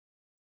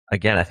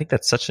 Again, I think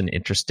that's such an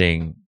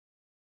interesting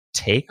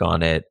take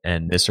on it.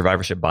 And the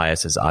survivorship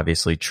bias is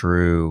obviously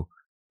true.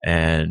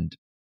 And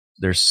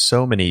there's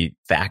so many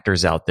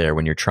factors out there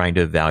when you're trying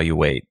to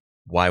evaluate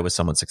why was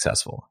someone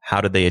successful?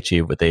 How did they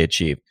achieve what they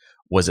achieved?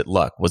 Was it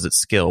luck? Was it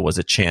skill? Was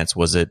it chance?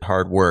 Was it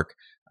hard work?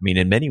 I mean,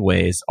 in many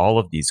ways, all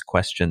of these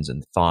questions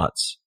and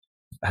thoughts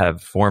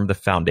have formed the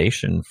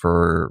foundation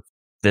for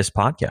this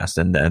podcast.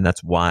 And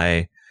that's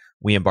why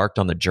we embarked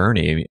on the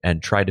journey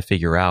and tried to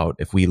figure out,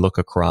 if we look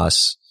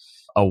across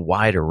a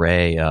wide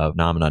array of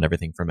phenomena,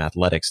 everything from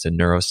athletics to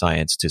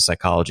neuroscience to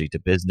psychology to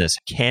business,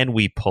 can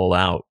we pull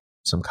out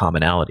some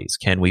commonalities?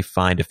 Can we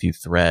find a few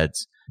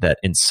threads that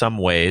in some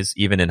ways,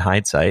 even in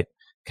hindsight,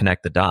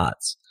 connect the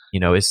dots?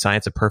 Is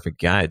science a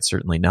perfect guide?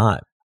 Certainly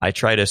not. I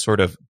try to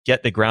sort of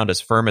get the ground as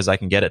firm as I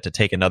can get it to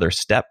take another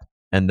step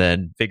and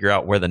then figure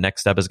out where the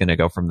next step is going to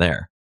go from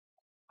there.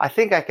 I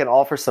think I can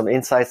offer some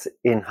insights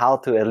in how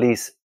to at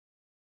least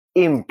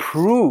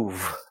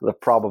improve the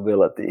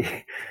probability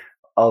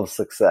of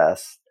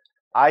success.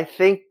 I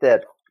think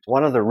that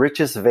one of the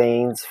richest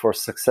veins for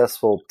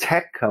successful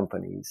tech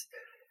companies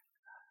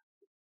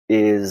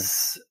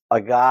is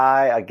a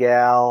guy, a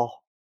gal,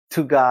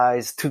 two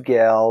guys, two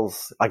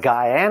gals, a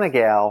guy and a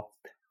gal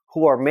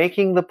who are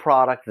making the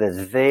product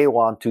that they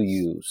want to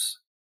use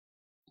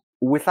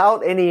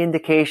without any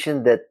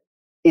indication that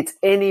it's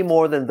any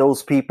more than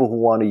those people who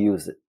want to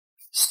use it.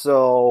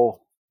 So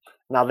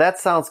now that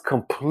sounds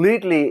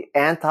completely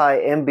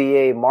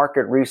anti-MBA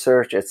market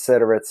research, et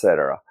cetera, et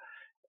cetera.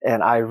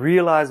 And I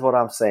realize what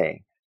I'm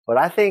saying. But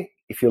I think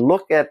if you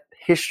look at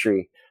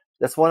history,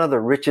 that's one of the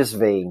richest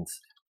veins,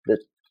 that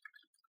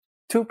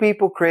two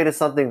people created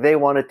something they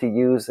wanted to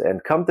use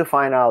and come to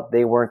find out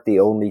they weren't the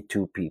only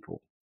two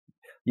people.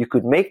 You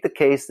could make the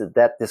case that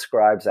that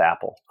describes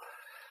Apple.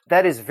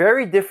 That is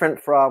very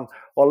different from,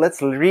 well,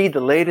 let's read the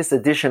latest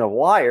edition of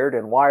Wired,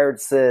 and Wired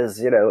says,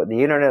 the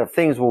Internet of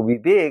Things will be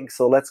big,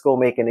 so let's go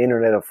make an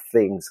Internet of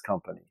Things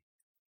company.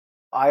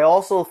 I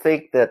also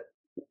think that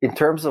in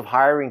terms of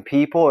hiring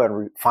people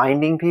and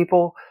finding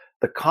people,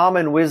 the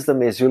common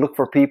wisdom is you look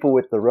for people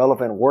with the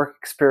relevant work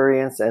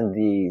experience and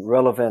the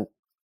relevant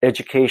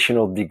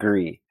educational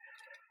degree.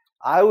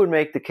 I would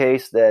make the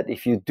case that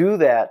if you do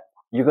that,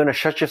 you're going to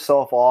shut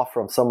yourself off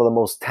from some of the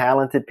most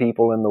talented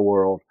people in the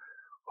world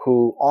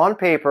who, on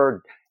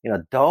paper,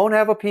 don't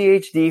have a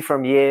PhD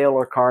from Yale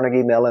or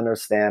Carnegie Mellon or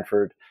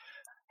Stanford,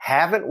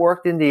 haven't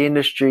worked in the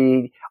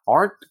industry,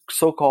 aren't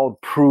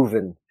so-called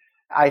proven.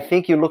 I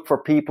think you look for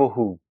people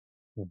who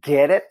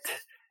get it,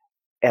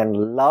 and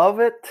love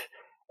it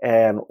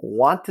and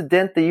want to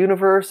dent the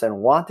universe and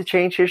want to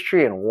change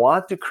history and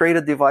want to create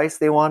a device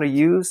they want to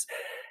use,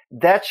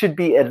 that should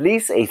be at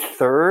least a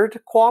third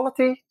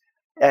quality.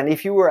 And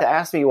if you were to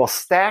ask me, well,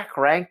 stack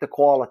rank the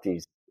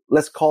qualities,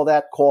 let's call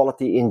that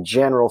quality in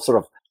general sort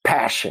of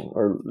passion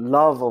or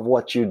love of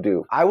what you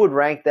do. I would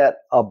rank that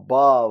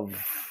above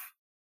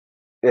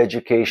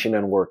education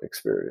and work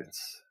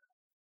experience.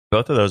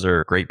 Both of those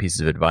are great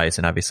pieces of advice.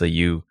 And obviously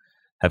you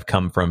have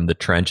come from the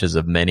trenches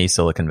of many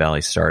Silicon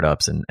Valley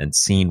startups and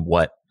seen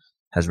what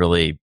has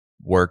really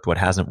worked, what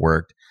hasn't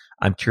worked.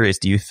 I'm curious,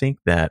 do you think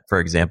that, for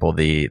example,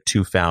 the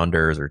two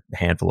founders or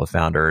handful of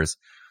founders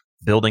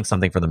building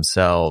something for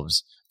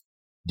themselves,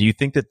 do you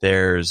think that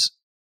there's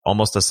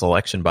almost a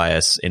selection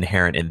bias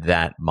inherent in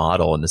that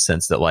model, in the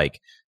sense that like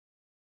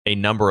a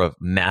number of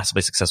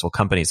massively successful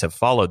companies have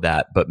followed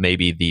that, but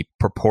maybe the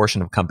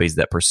proportion of companies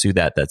that pursue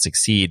that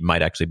succeed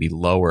might actually be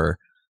lower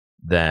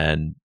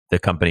than the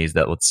companies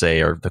that, let's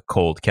say, are the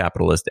cold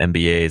capitalist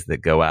MBAs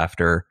that go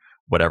after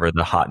whatever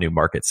the hot new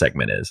market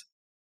segment is?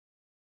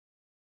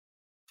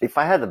 If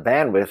I had the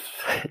bandwidth,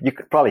 you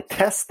could probably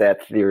test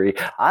that theory.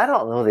 I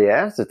don't know the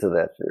answer to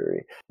that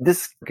theory.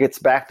 This gets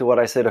back to what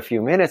I said a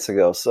few minutes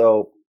ago.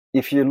 So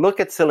if you look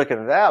at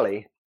Silicon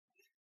Valley,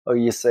 or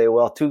you say,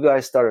 well, two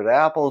guys started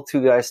Apple,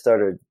 two guys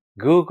started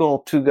Google,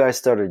 two guys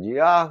started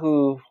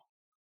Yahoo.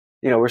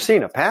 We're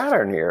seeing a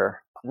pattern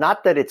here.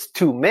 Not that it's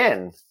two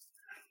men,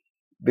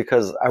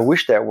 because I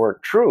wish that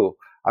weren't true.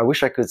 I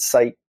wish I could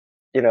cite,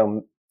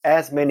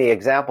 as many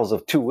examples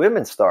of two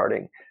women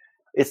starting.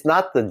 It's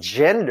not the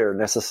gender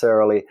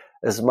necessarily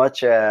as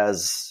much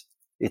as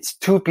it's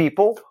two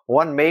people,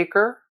 one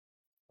maker,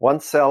 one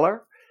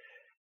seller,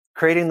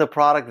 creating the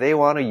product they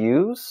want to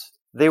use.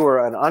 They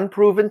were an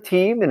unproven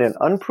team in an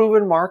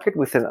unproven market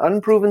with an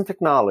unproven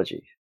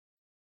technology.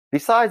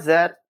 Besides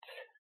that,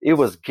 it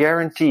was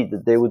guaranteed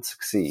that they would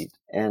succeed.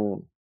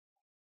 And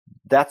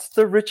that's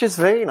the richest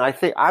vein, I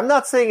think. I'm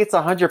not saying it's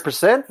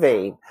 100%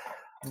 vein,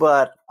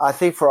 but I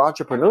think for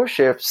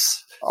entrepreneurship,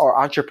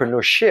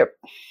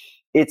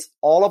 it's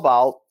all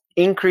about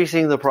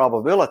increasing the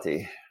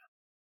probability.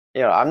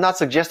 I'm not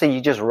suggesting you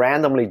just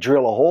randomly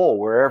drill a hole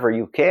wherever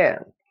you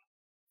can.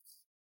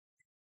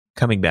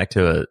 Coming back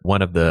to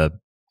one of the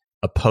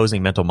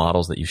opposing mental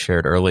models that you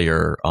shared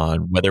earlier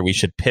on whether we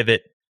should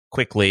pivot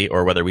quickly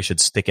or whether we should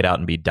stick it out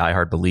and be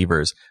diehard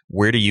believers,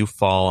 where do you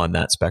fall on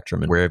that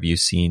spectrum, and where have you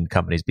seen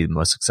companies be the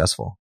most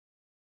successful?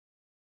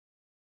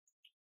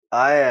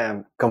 I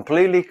am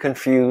completely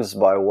confused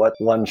by what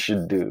one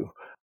should do.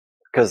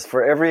 Because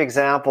for every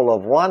example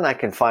of one, I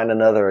can find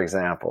another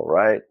example,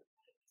 right?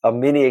 A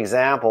mini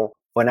example.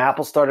 When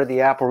Apple started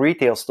the Apple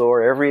retail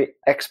store, every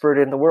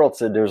expert in the world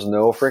said there's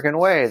no freaking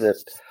way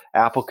that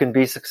Apple can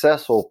be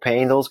successful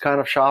paying those kind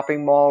of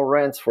shopping mall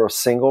rents for a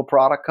single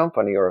product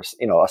company or,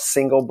 a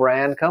single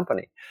brand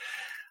company.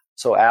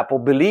 So Apple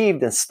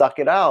believed and stuck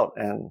it out.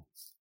 And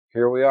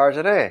here we are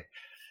today.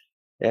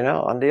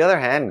 On the other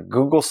hand,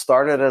 Google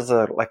started as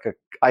a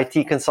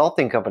IT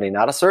consulting company,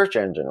 not a search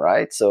engine,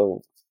 right?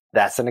 So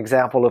that's an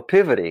example of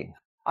pivoting.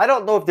 I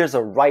don't know if there's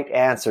a right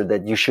answer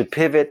that you should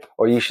pivot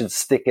or you should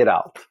stick it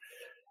out.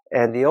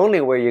 And the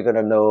only way you're going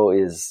to know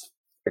is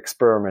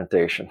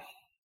experimentation.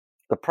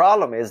 The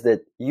problem is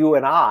that you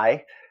and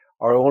I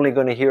are only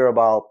going to hear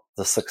about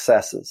the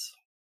successes.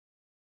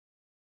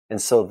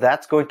 And so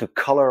that's going to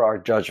color our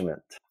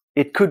judgment.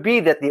 It could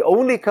be that the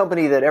only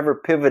company that ever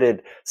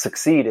pivoted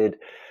succeeded.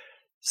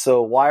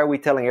 So why are we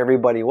telling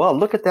everybody, well,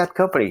 look at that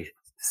company.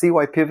 See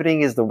why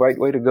pivoting is the right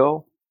way to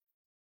go?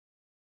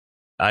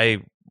 I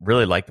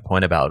really like the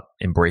point about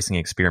embracing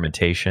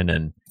experimentation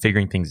and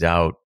figuring things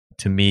out.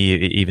 To me,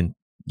 even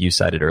you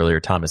cited earlier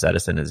Thomas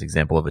Edison as an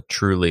example of a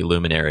truly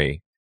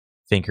luminary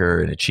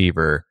thinker and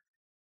achiever.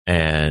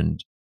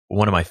 And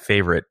one of my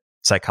favorite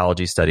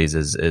psychology studies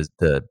is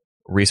the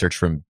research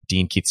from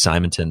Dean Keith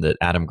Simonton that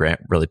Adam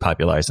Grant really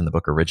popularized in the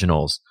book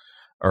Originals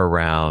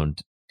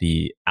around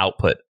the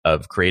output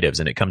of creatives.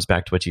 And it comes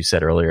back to what you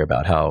said earlier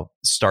about how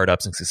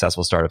startups and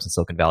successful startups in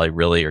Silicon Valley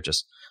really are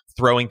just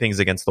throwing things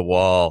against the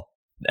wall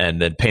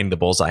and then painting the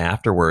bullseye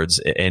afterwards.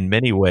 In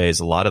many ways,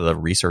 a lot of the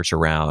research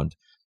around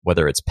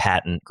whether it's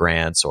patent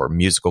grants or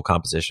musical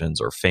compositions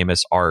or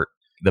famous art,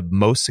 the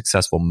most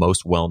successful,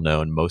 most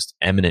well-known, most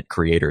eminent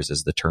creators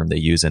is the term they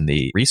use in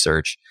the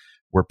research,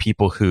 were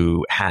people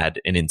who had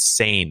an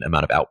insane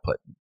amount of output,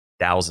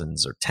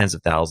 thousands or tens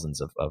of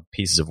thousands of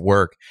pieces of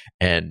work.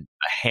 And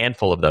a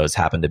handful of those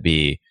happened to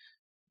be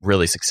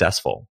really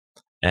successful.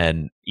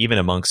 And even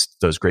amongst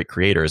those great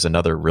creators,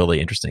 another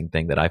really interesting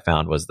thing that I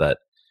found was that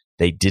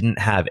they didn't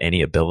have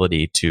any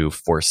ability to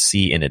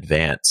foresee in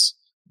advance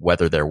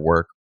whether their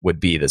work would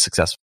be the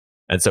successful.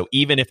 And so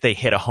even if they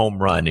hit a home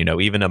run,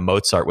 even a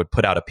Mozart would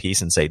put out a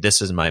piece and say,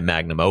 this is my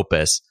magnum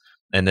opus,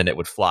 and then it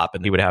would flop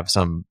and he would have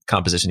some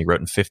composition he wrote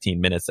in 15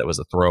 minutes that was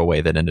a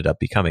throwaway that ended up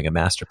becoming a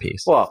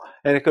masterpiece. Well,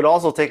 and it could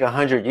also take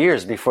 100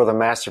 years before the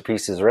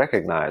masterpiece is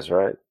recognized,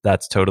 right?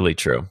 That's totally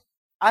true.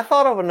 I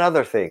thought of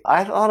another thing.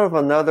 I thought of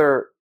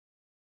another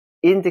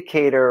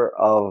indicator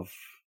of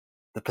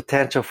the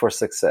potential for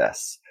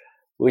success,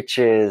 which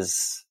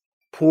is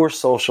poor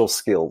social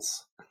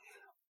skills.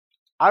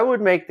 I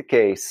would make the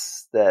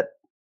case that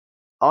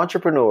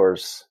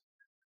entrepreneurs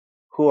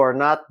who are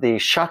not the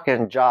shuck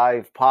and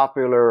jive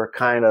popular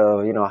kind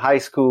of, high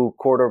school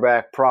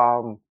quarterback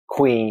prom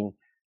queen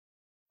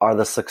are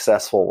the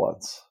successful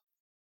ones.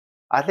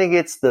 I think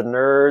it's the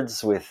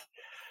nerds with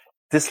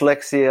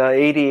dyslexia,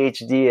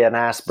 ADHD, and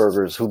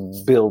Asperger's who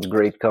build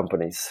great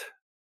companies.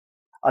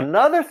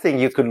 Another thing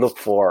you could look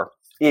for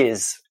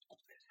is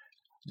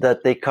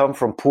that they come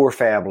from poor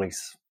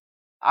families.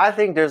 I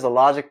think there's a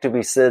logic to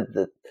be said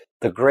that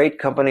the great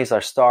companies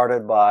are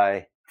started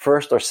by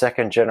first or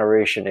second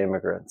generation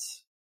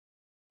immigrants.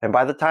 And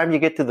by the time you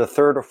get to the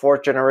third or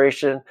fourth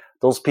generation,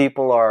 those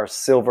people are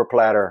silver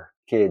platter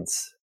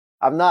kids.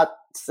 I'm not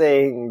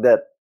saying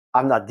that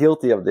I'm not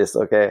guilty of this,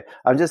 okay?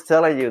 I'm just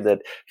telling you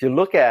that if you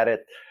look at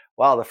it,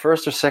 wow, the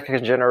first or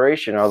second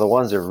generation are the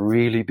ones that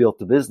really built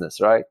the business,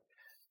 right?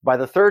 By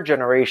the third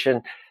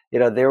generation,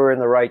 they were in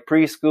the right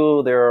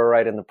preschool, they were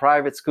right in the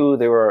private school,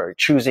 they were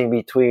choosing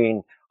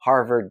between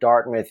Harvard,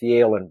 Dartmouth,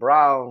 Yale, and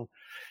Brown,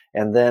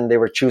 and then they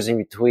were choosing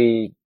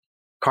between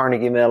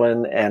Carnegie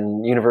Mellon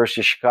and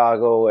University of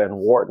Chicago and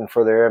Wharton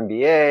for their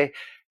MBA,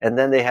 and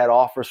then they had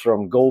offers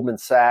from Goldman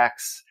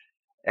Sachs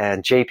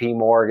and JP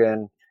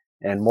Morgan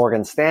and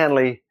Morgan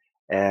Stanley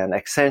and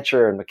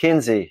Accenture and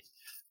McKinsey.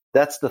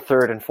 That's the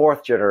third and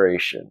fourth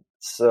generation.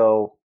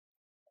 So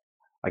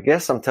I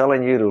guess I'm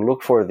telling you to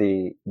look for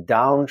the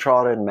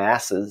downtrodden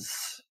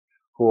masses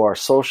who are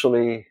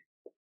socially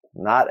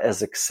not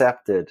as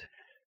accepted.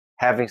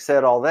 Having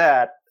said all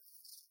that,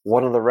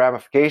 one of the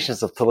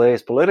ramifications of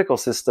today's political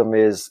system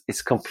is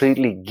it's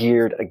completely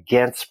geared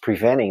against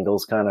preventing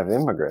those kind of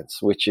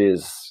immigrants, which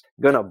is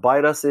going to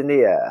bite us in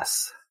the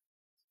ass.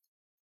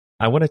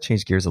 I want to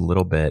change gears a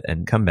little bit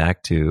and come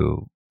back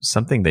to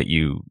something that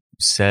you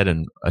said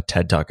in a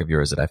TED Talk of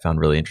yours that I found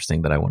really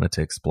interesting that I wanted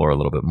to explore a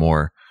little bit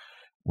more,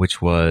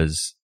 which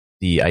was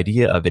the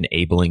idea of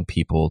enabling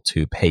people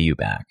to pay you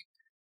back.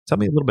 Tell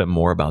me a little bit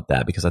more about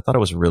that, because I thought it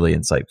was really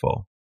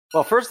insightful.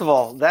 Well, first of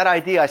all, that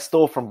idea I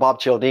stole from Bob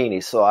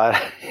Cialdini, so I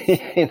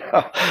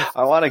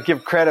want to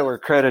give credit where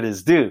credit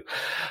is due.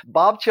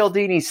 Bob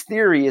Cialdini's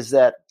theory is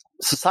that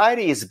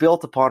society is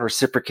built upon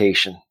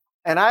reciprocation.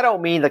 And I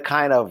don't mean the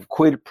kind of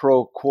quid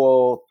pro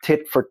quo,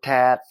 tit for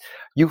tat,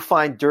 you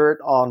find dirt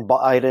on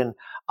Biden,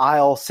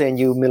 I'll send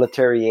you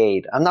military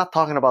aid. I'm not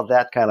talking about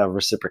that kind of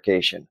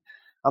reciprocation.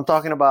 I'm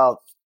talking about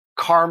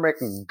karmic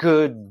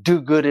good,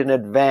 do good in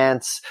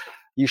advance,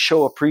 you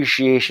show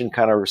appreciation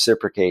kind of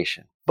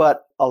reciprocation.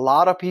 But a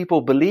lot of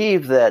people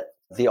believe that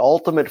the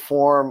ultimate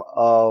form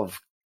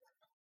of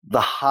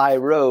the high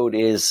road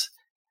is,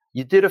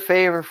 you did a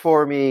favor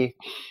for me,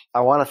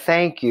 I want to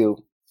thank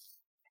you,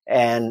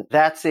 and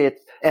that's it.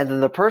 And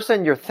then the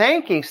person you're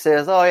thanking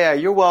says, oh yeah,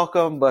 you're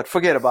welcome, but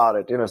forget about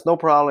it. It's no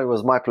problem, it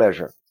was my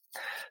pleasure.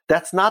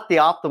 That's not the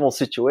optimal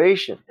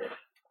situation.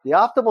 The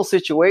optimal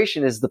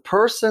situation is the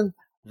person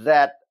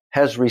that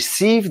has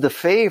received the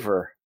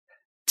favor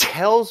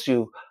tells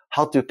you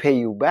how to pay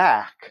you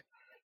back,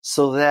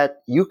 so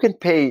that you can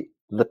pay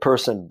the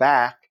person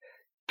back,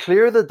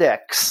 clear the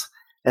decks,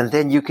 and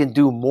then you can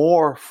do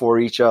more for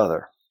each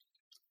other.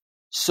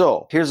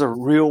 So here's a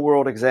real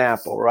world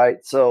example,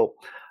 right? So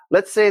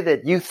let's say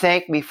that you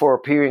thank me for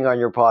appearing on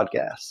your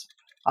podcast.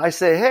 I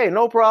say, hey,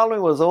 no problem.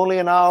 It was only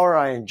an hour.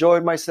 I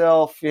enjoyed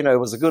myself. It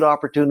was a good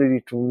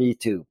opportunity for me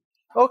too.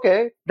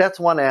 Okay, that's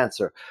one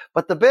answer.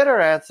 But the better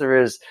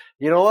answer is,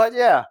 you know what?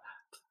 Yeah,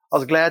 I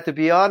was glad to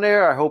be on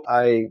there. I hope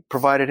I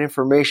provided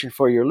information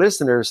for your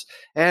listeners.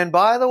 And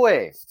by the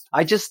way,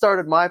 I just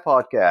started my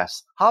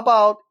podcast. How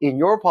about in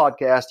your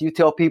podcast, you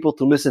tell people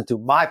to listen to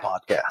my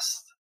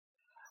podcast?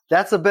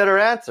 That's a better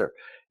answer.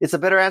 It's a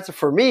better answer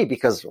for me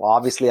because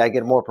obviously I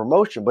get more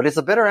promotion, but it's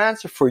a better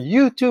answer for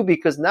you too,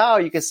 because now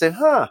you can say,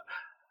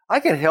 I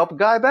can help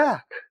Guy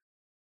back.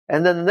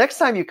 And then the next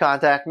time you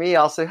contact me,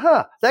 I'll say,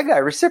 that guy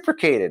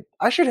reciprocated.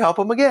 I should help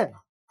him again.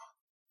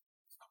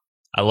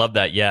 I love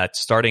that. Yeah. It's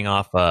starting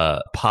off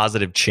a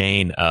positive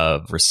chain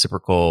of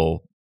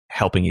reciprocal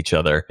helping each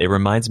other. It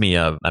reminds me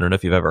of, I don't know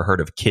if you've ever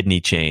heard of kidney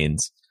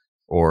chains,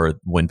 or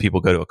when people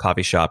go to a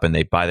coffee shop and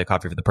they buy the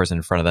coffee for the person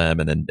in front of them.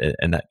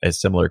 And that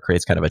is similar,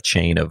 creates kind of a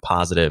chain of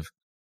positive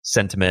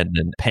sentiment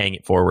and paying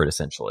it forward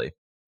essentially.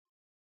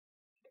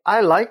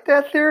 I like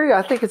that theory.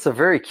 I think it's a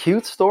very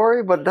cute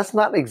story, but that's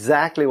not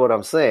exactly what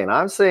I'm saying.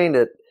 I'm saying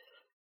that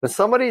when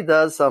somebody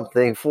does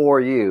something for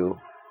you,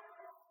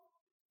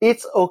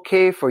 it's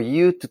okay for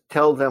you to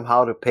tell them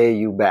how to pay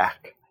you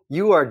back.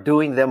 You are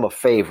doing them a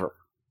favor.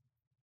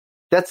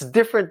 That's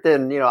different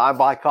than, I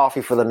buy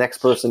coffee for the next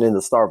person in the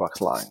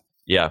Starbucks line.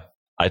 Yeah,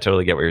 I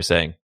totally get what you're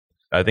saying.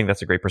 I think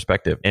that's a great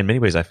perspective. In many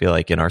ways, I feel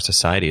like in our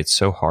society, it's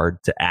so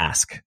hard to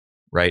ask,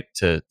 right?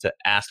 To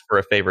ask for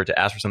a favor, to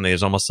ask for something.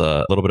 There's almost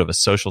a little bit of a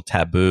social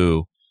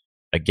taboo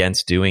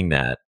against doing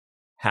that.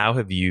 How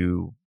have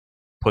you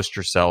pushed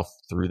yourself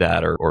through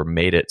that or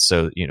made it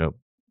so,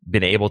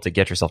 been able to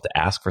get yourself to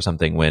ask for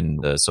something when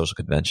the social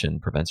convention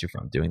prevents you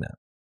from doing that?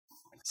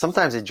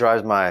 Sometimes it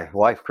drives my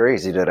wife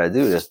crazy that I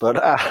do this, but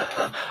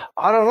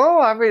I don't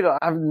know. I mean,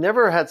 I've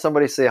never had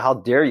somebody say, how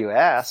dare you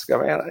ask?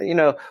 I mean,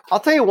 I'll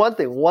tell you one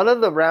thing. One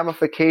of the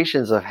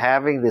ramifications of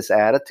having this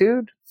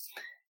attitude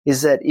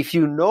is that if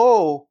you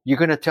know you're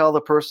going to tell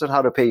the person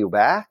how to pay you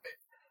back,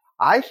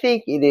 I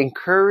think it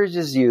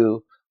encourages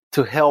you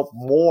to help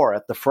more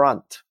at the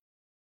front,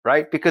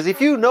 right? Because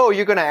if you know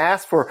you're going to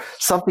ask for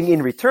something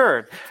in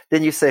return,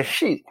 then you say,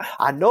 "Gee,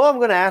 I know I'm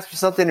going to ask for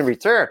something in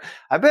return.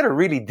 I better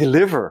really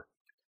deliver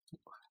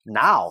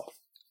now."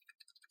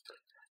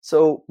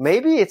 So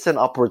maybe it's an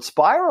upward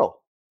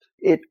spiral.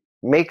 It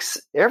makes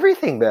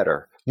everything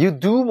better. You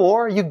do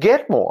more, you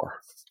get more.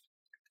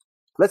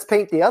 Let's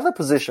paint the other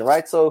position,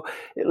 right? So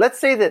let's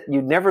say that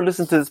you never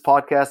listened to this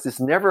podcast.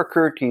 It's never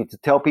occurred to you to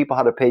tell people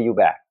how to pay you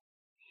back.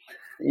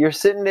 You're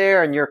sitting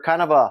there and you're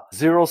kind of a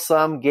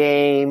zero-sum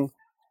game,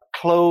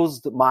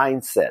 closed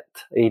mindset,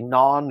 a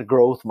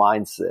non-growth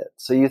mindset.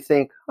 So you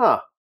think,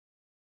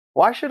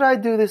 why should I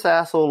do this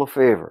asshole a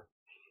favor?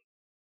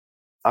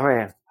 I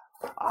mean,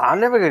 I'm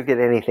never going to get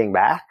anything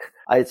back.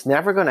 It's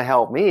never going to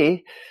help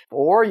me.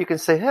 Or you can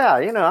say,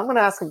 I'm going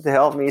to ask him to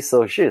help me.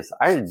 So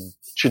I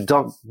should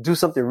do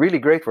something really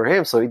great for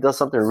him so he does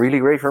something really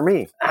great for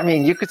me. I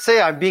mean, you could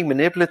say I'm being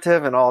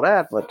manipulative and all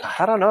that, but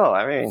I don't know.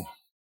 I mean,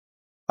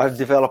 I've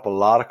developed a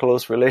lot of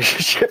close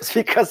relationships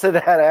because of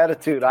that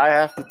attitude, I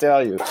have to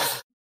tell you.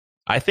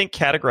 I think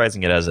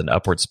categorizing it as an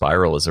upward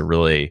spiral is a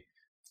really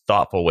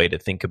thoughtful way to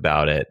think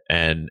about it.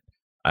 And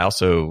I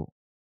also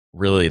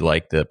really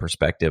like the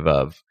perspective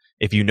of,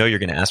 if you know you're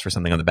going to ask for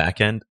something on the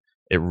back end,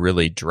 it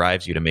really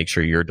drives you to make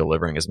sure you're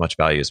delivering as much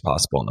value as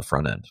possible on the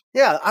front end.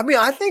 Yeah, I mean,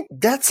 I think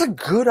that's a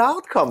good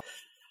outcome.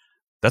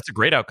 That's a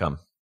great outcome.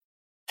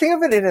 Think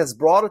of it in as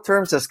broader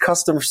terms as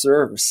customer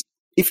service.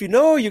 If you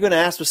know you're going to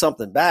ask for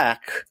something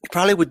back, you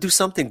probably would do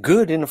something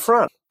good in the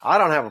front. I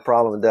don't have a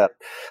problem with that.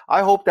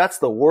 I hope that's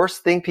the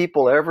worst thing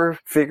people ever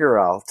figure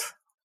out.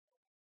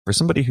 For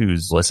somebody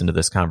who's listened to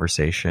this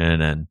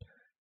conversation and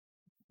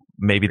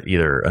maybe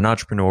either an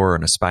entrepreneur or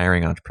an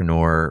aspiring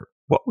entrepreneur,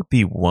 what would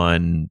be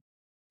one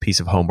piece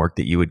of homework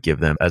that you would give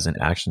them as an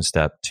action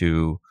step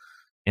to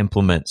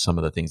implement some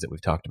of the things that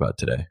we've talked about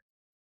today?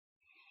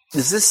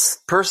 Is this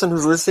person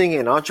who's listening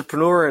an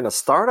entrepreneur in a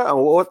startup?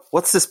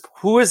 What's this?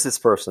 Who is this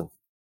person?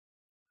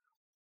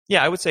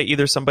 Yeah, I would say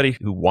either somebody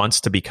who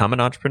wants to become an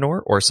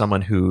entrepreneur or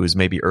someone who's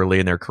maybe early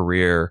in their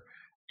career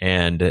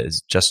and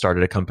has just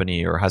started a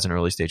company or has an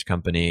early stage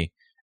company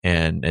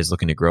and is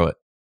looking to grow it.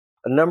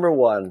 Number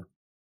one,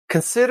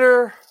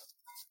 consider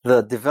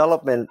the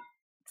development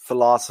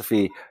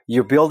philosophy.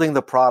 You're building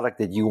the product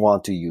that you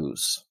want to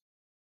use.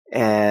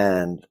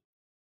 And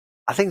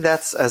I think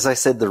that's, as I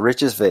said, the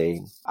richest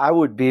vein. I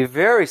would be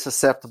very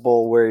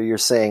susceptible where you're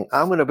saying,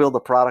 I'm going to build a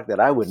product that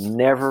I would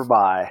never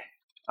buy.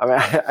 I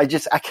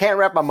mean, I can't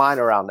wrap my mind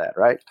around that,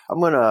 right?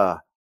 I'm going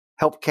to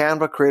help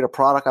Canva create a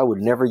product I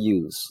would never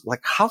use.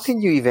 Like, how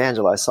can you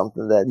evangelize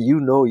something that you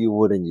know you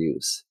wouldn't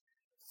use?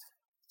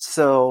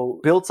 So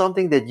build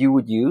something that you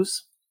would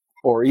use,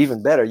 or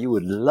even better, you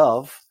would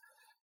love.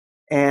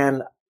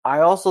 And I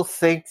also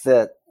think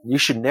that you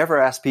should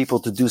never ask people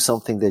to do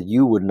something that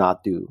you would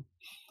not do.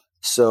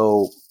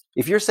 So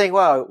if you're saying,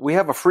 well, we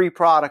have a free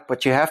product,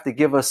 but you have to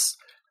give us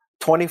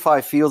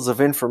 25 fields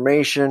of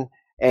information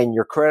and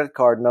your credit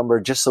card number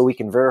just so we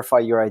can verify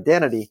your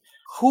identity,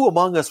 who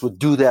among us would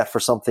do that for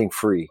something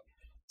free?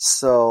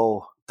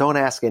 So don't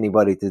ask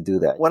anybody to do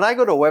that. When I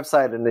go to a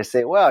website and they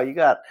say, well, you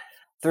got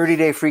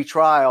 30-day free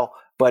trial,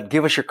 but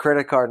give us your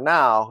credit card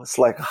now, it's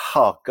like,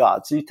 oh,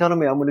 God. So you're telling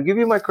me I'm going to give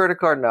you my credit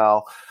card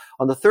now.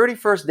 On the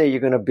 31st day, you're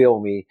going to bill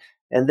me,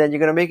 and then you're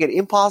going to make it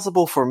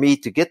impossible for me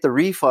to get the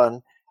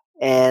refund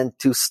and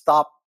to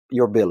stop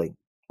your billing,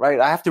 right?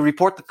 I have to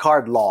report the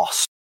card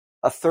lost.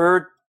 A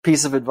third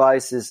piece of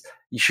advice is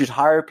you should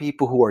hire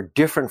people who are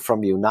different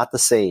from you, not the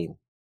same.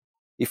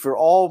 If you're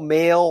all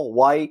male,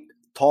 white,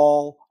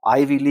 tall,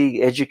 Ivy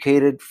League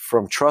educated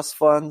from trust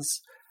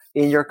funds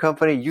in your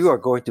company, you are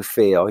going to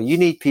fail. You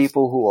need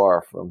people who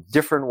are from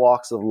different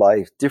walks of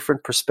life,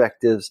 different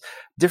perspectives,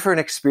 different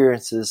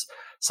experiences.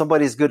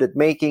 Somebody's good at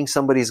making,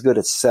 somebody's good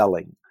at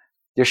selling.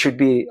 There should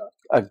be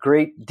a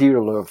great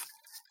deal of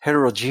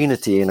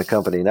heterogeneity in a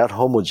company, not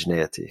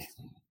homogeneity.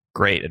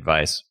 Great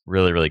advice.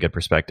 Really, really good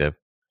perspective.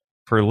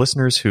 For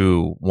listeners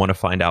who want to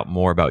find out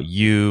more about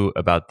you,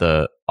 about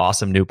the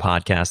awesome new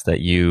podcast that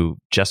you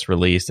just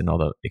released and all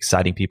the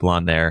exciting people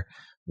on there,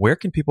 where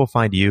can people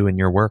find you and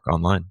your work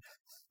online?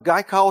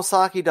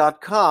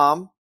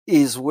 GuyKawasaki.com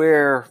is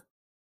where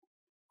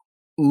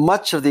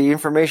much of the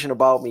information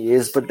about me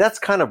is, but that's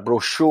kind of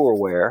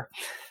brochureware.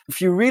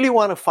 If you really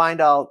want to find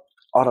out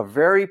on a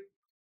very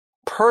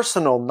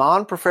personal,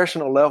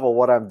 non-professional level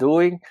what I'm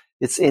doing,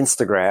 it's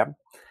Instagram.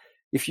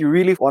 If you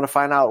really want to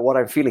find out what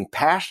I'm feeling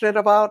passionate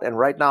about, and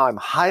right now I'm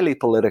highly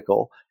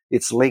political,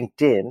 it's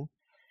LinkedIn.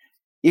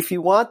 If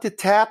you want to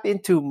tap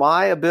into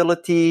my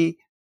ability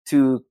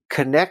to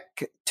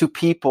connect to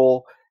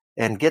people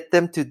and get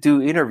them to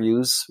do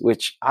interviews,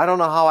 which I don't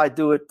know how I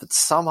do it, but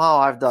somehow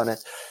I've done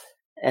it,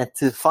 and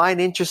to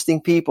find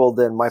interesting people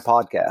than my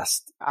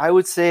podcast. I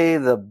would say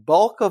the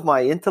bulk of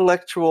my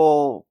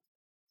intellectual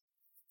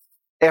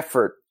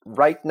effort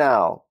right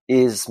now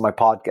is my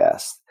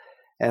podcast.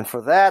 And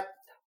for that,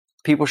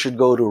 people should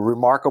go to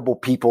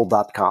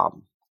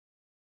remarkablepeople.com.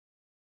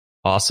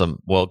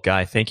 Awesome. Well,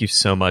 Guy, thank you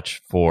so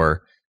much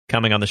for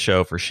coming on the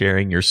show, for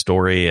sharing your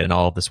story and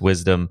all of this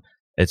wisdom.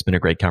 It's been a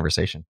great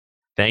conversation.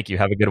 Thank you.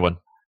 Have a good one.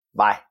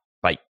 Bye.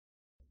 Bye.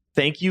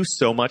 Thank you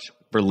so much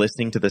for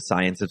listening to The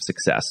Science of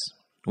Success.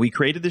 We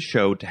created this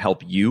show to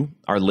help you,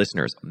 our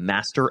listeners,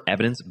 master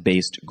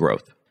evidence-based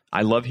growth.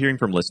 I love hearing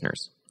from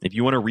listeners. If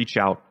you want to reach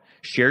out,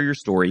 share your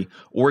story,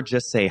 or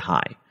just say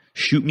hi,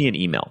 shoot me an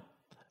email.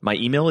 My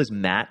email is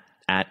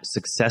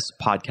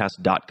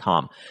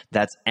matt@successpodcast.com.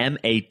 That's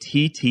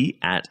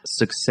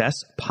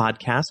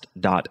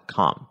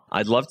matt@successpodcast.com.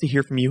 I'd love to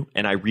hear from you,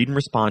 and I read and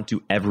respond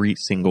to every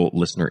single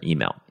listener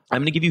email. I'm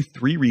going to give you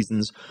 3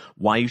 reasons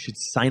why you should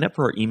sign up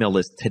for our email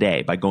list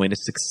today by going to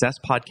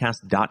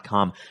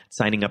successpodcast.com,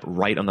 signing up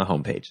right on the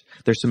homepage.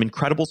 There's some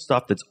incredible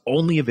stuff that's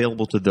only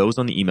available to those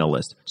on the email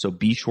list, so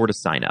be sure to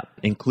sign up,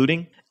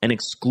 including an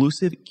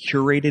exclusive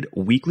curated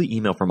weekly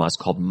email from us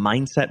called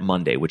Mindset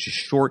Monday, which is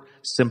short,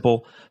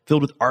 simple,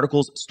 filled with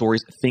articles,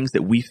 stories, things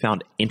that we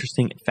found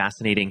interesting and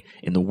fascinating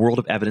in the world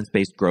of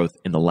evidence-based growth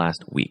in the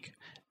last week.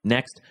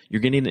 Next,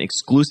 you're getting an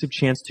exclusive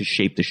chance to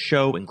shape the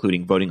show,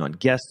 including voting on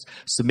guests,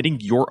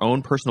 submitting your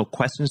own personal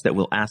questions that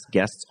we'll ask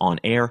guests on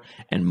air,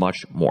 and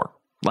much more.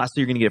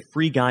 Lastly, you're going to get a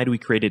free guide we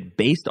created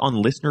based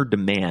on listener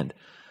demand,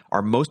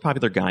 our most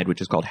popular guide, which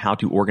is called How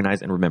to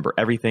Organize and Remember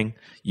Everything.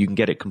 You can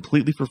get it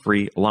completely for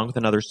free, along with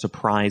another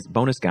surprise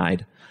bonus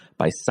guide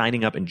by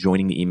signing up and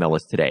joining the email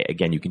list today.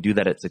 Again, you can do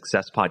that at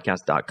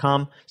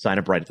successpodcast.com, sign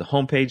up right at the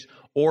homepage,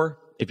 or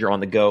if you're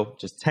on the go,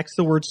 just text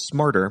the word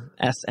SMARTER,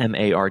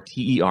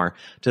 SMARTER,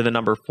 to the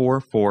number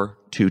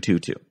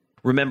 44222.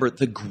 Remember,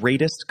 the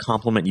greatest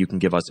compliment you can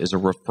give us is a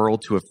referral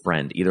to a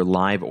friend, either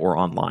live or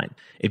online.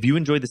 If you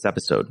enjoyed this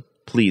episode,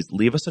 please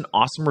leave us an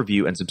awesome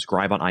review and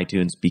subscribe on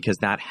iTunes, because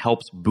that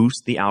helps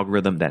boost the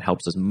algorithm, that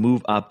helps us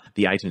move up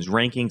the iTunes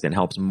rankings and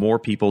helps more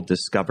people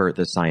discover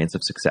the science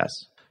of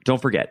success.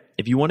 Don't forget,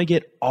 if you want to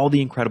get all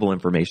the incredible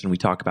information we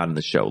talk about in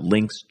the show,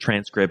 links,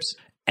 transcripts,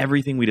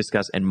 everything we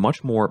discuss, and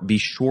much more, be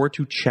sure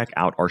to check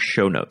out our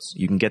show notes.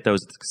 You can get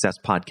those at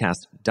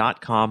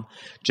successpodcast.com.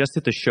 Just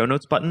hit the show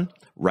notes button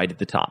right at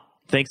the top.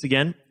 Thanks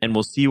again, and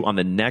we'll see you on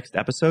the next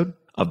episode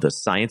of The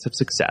Science of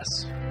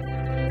Success.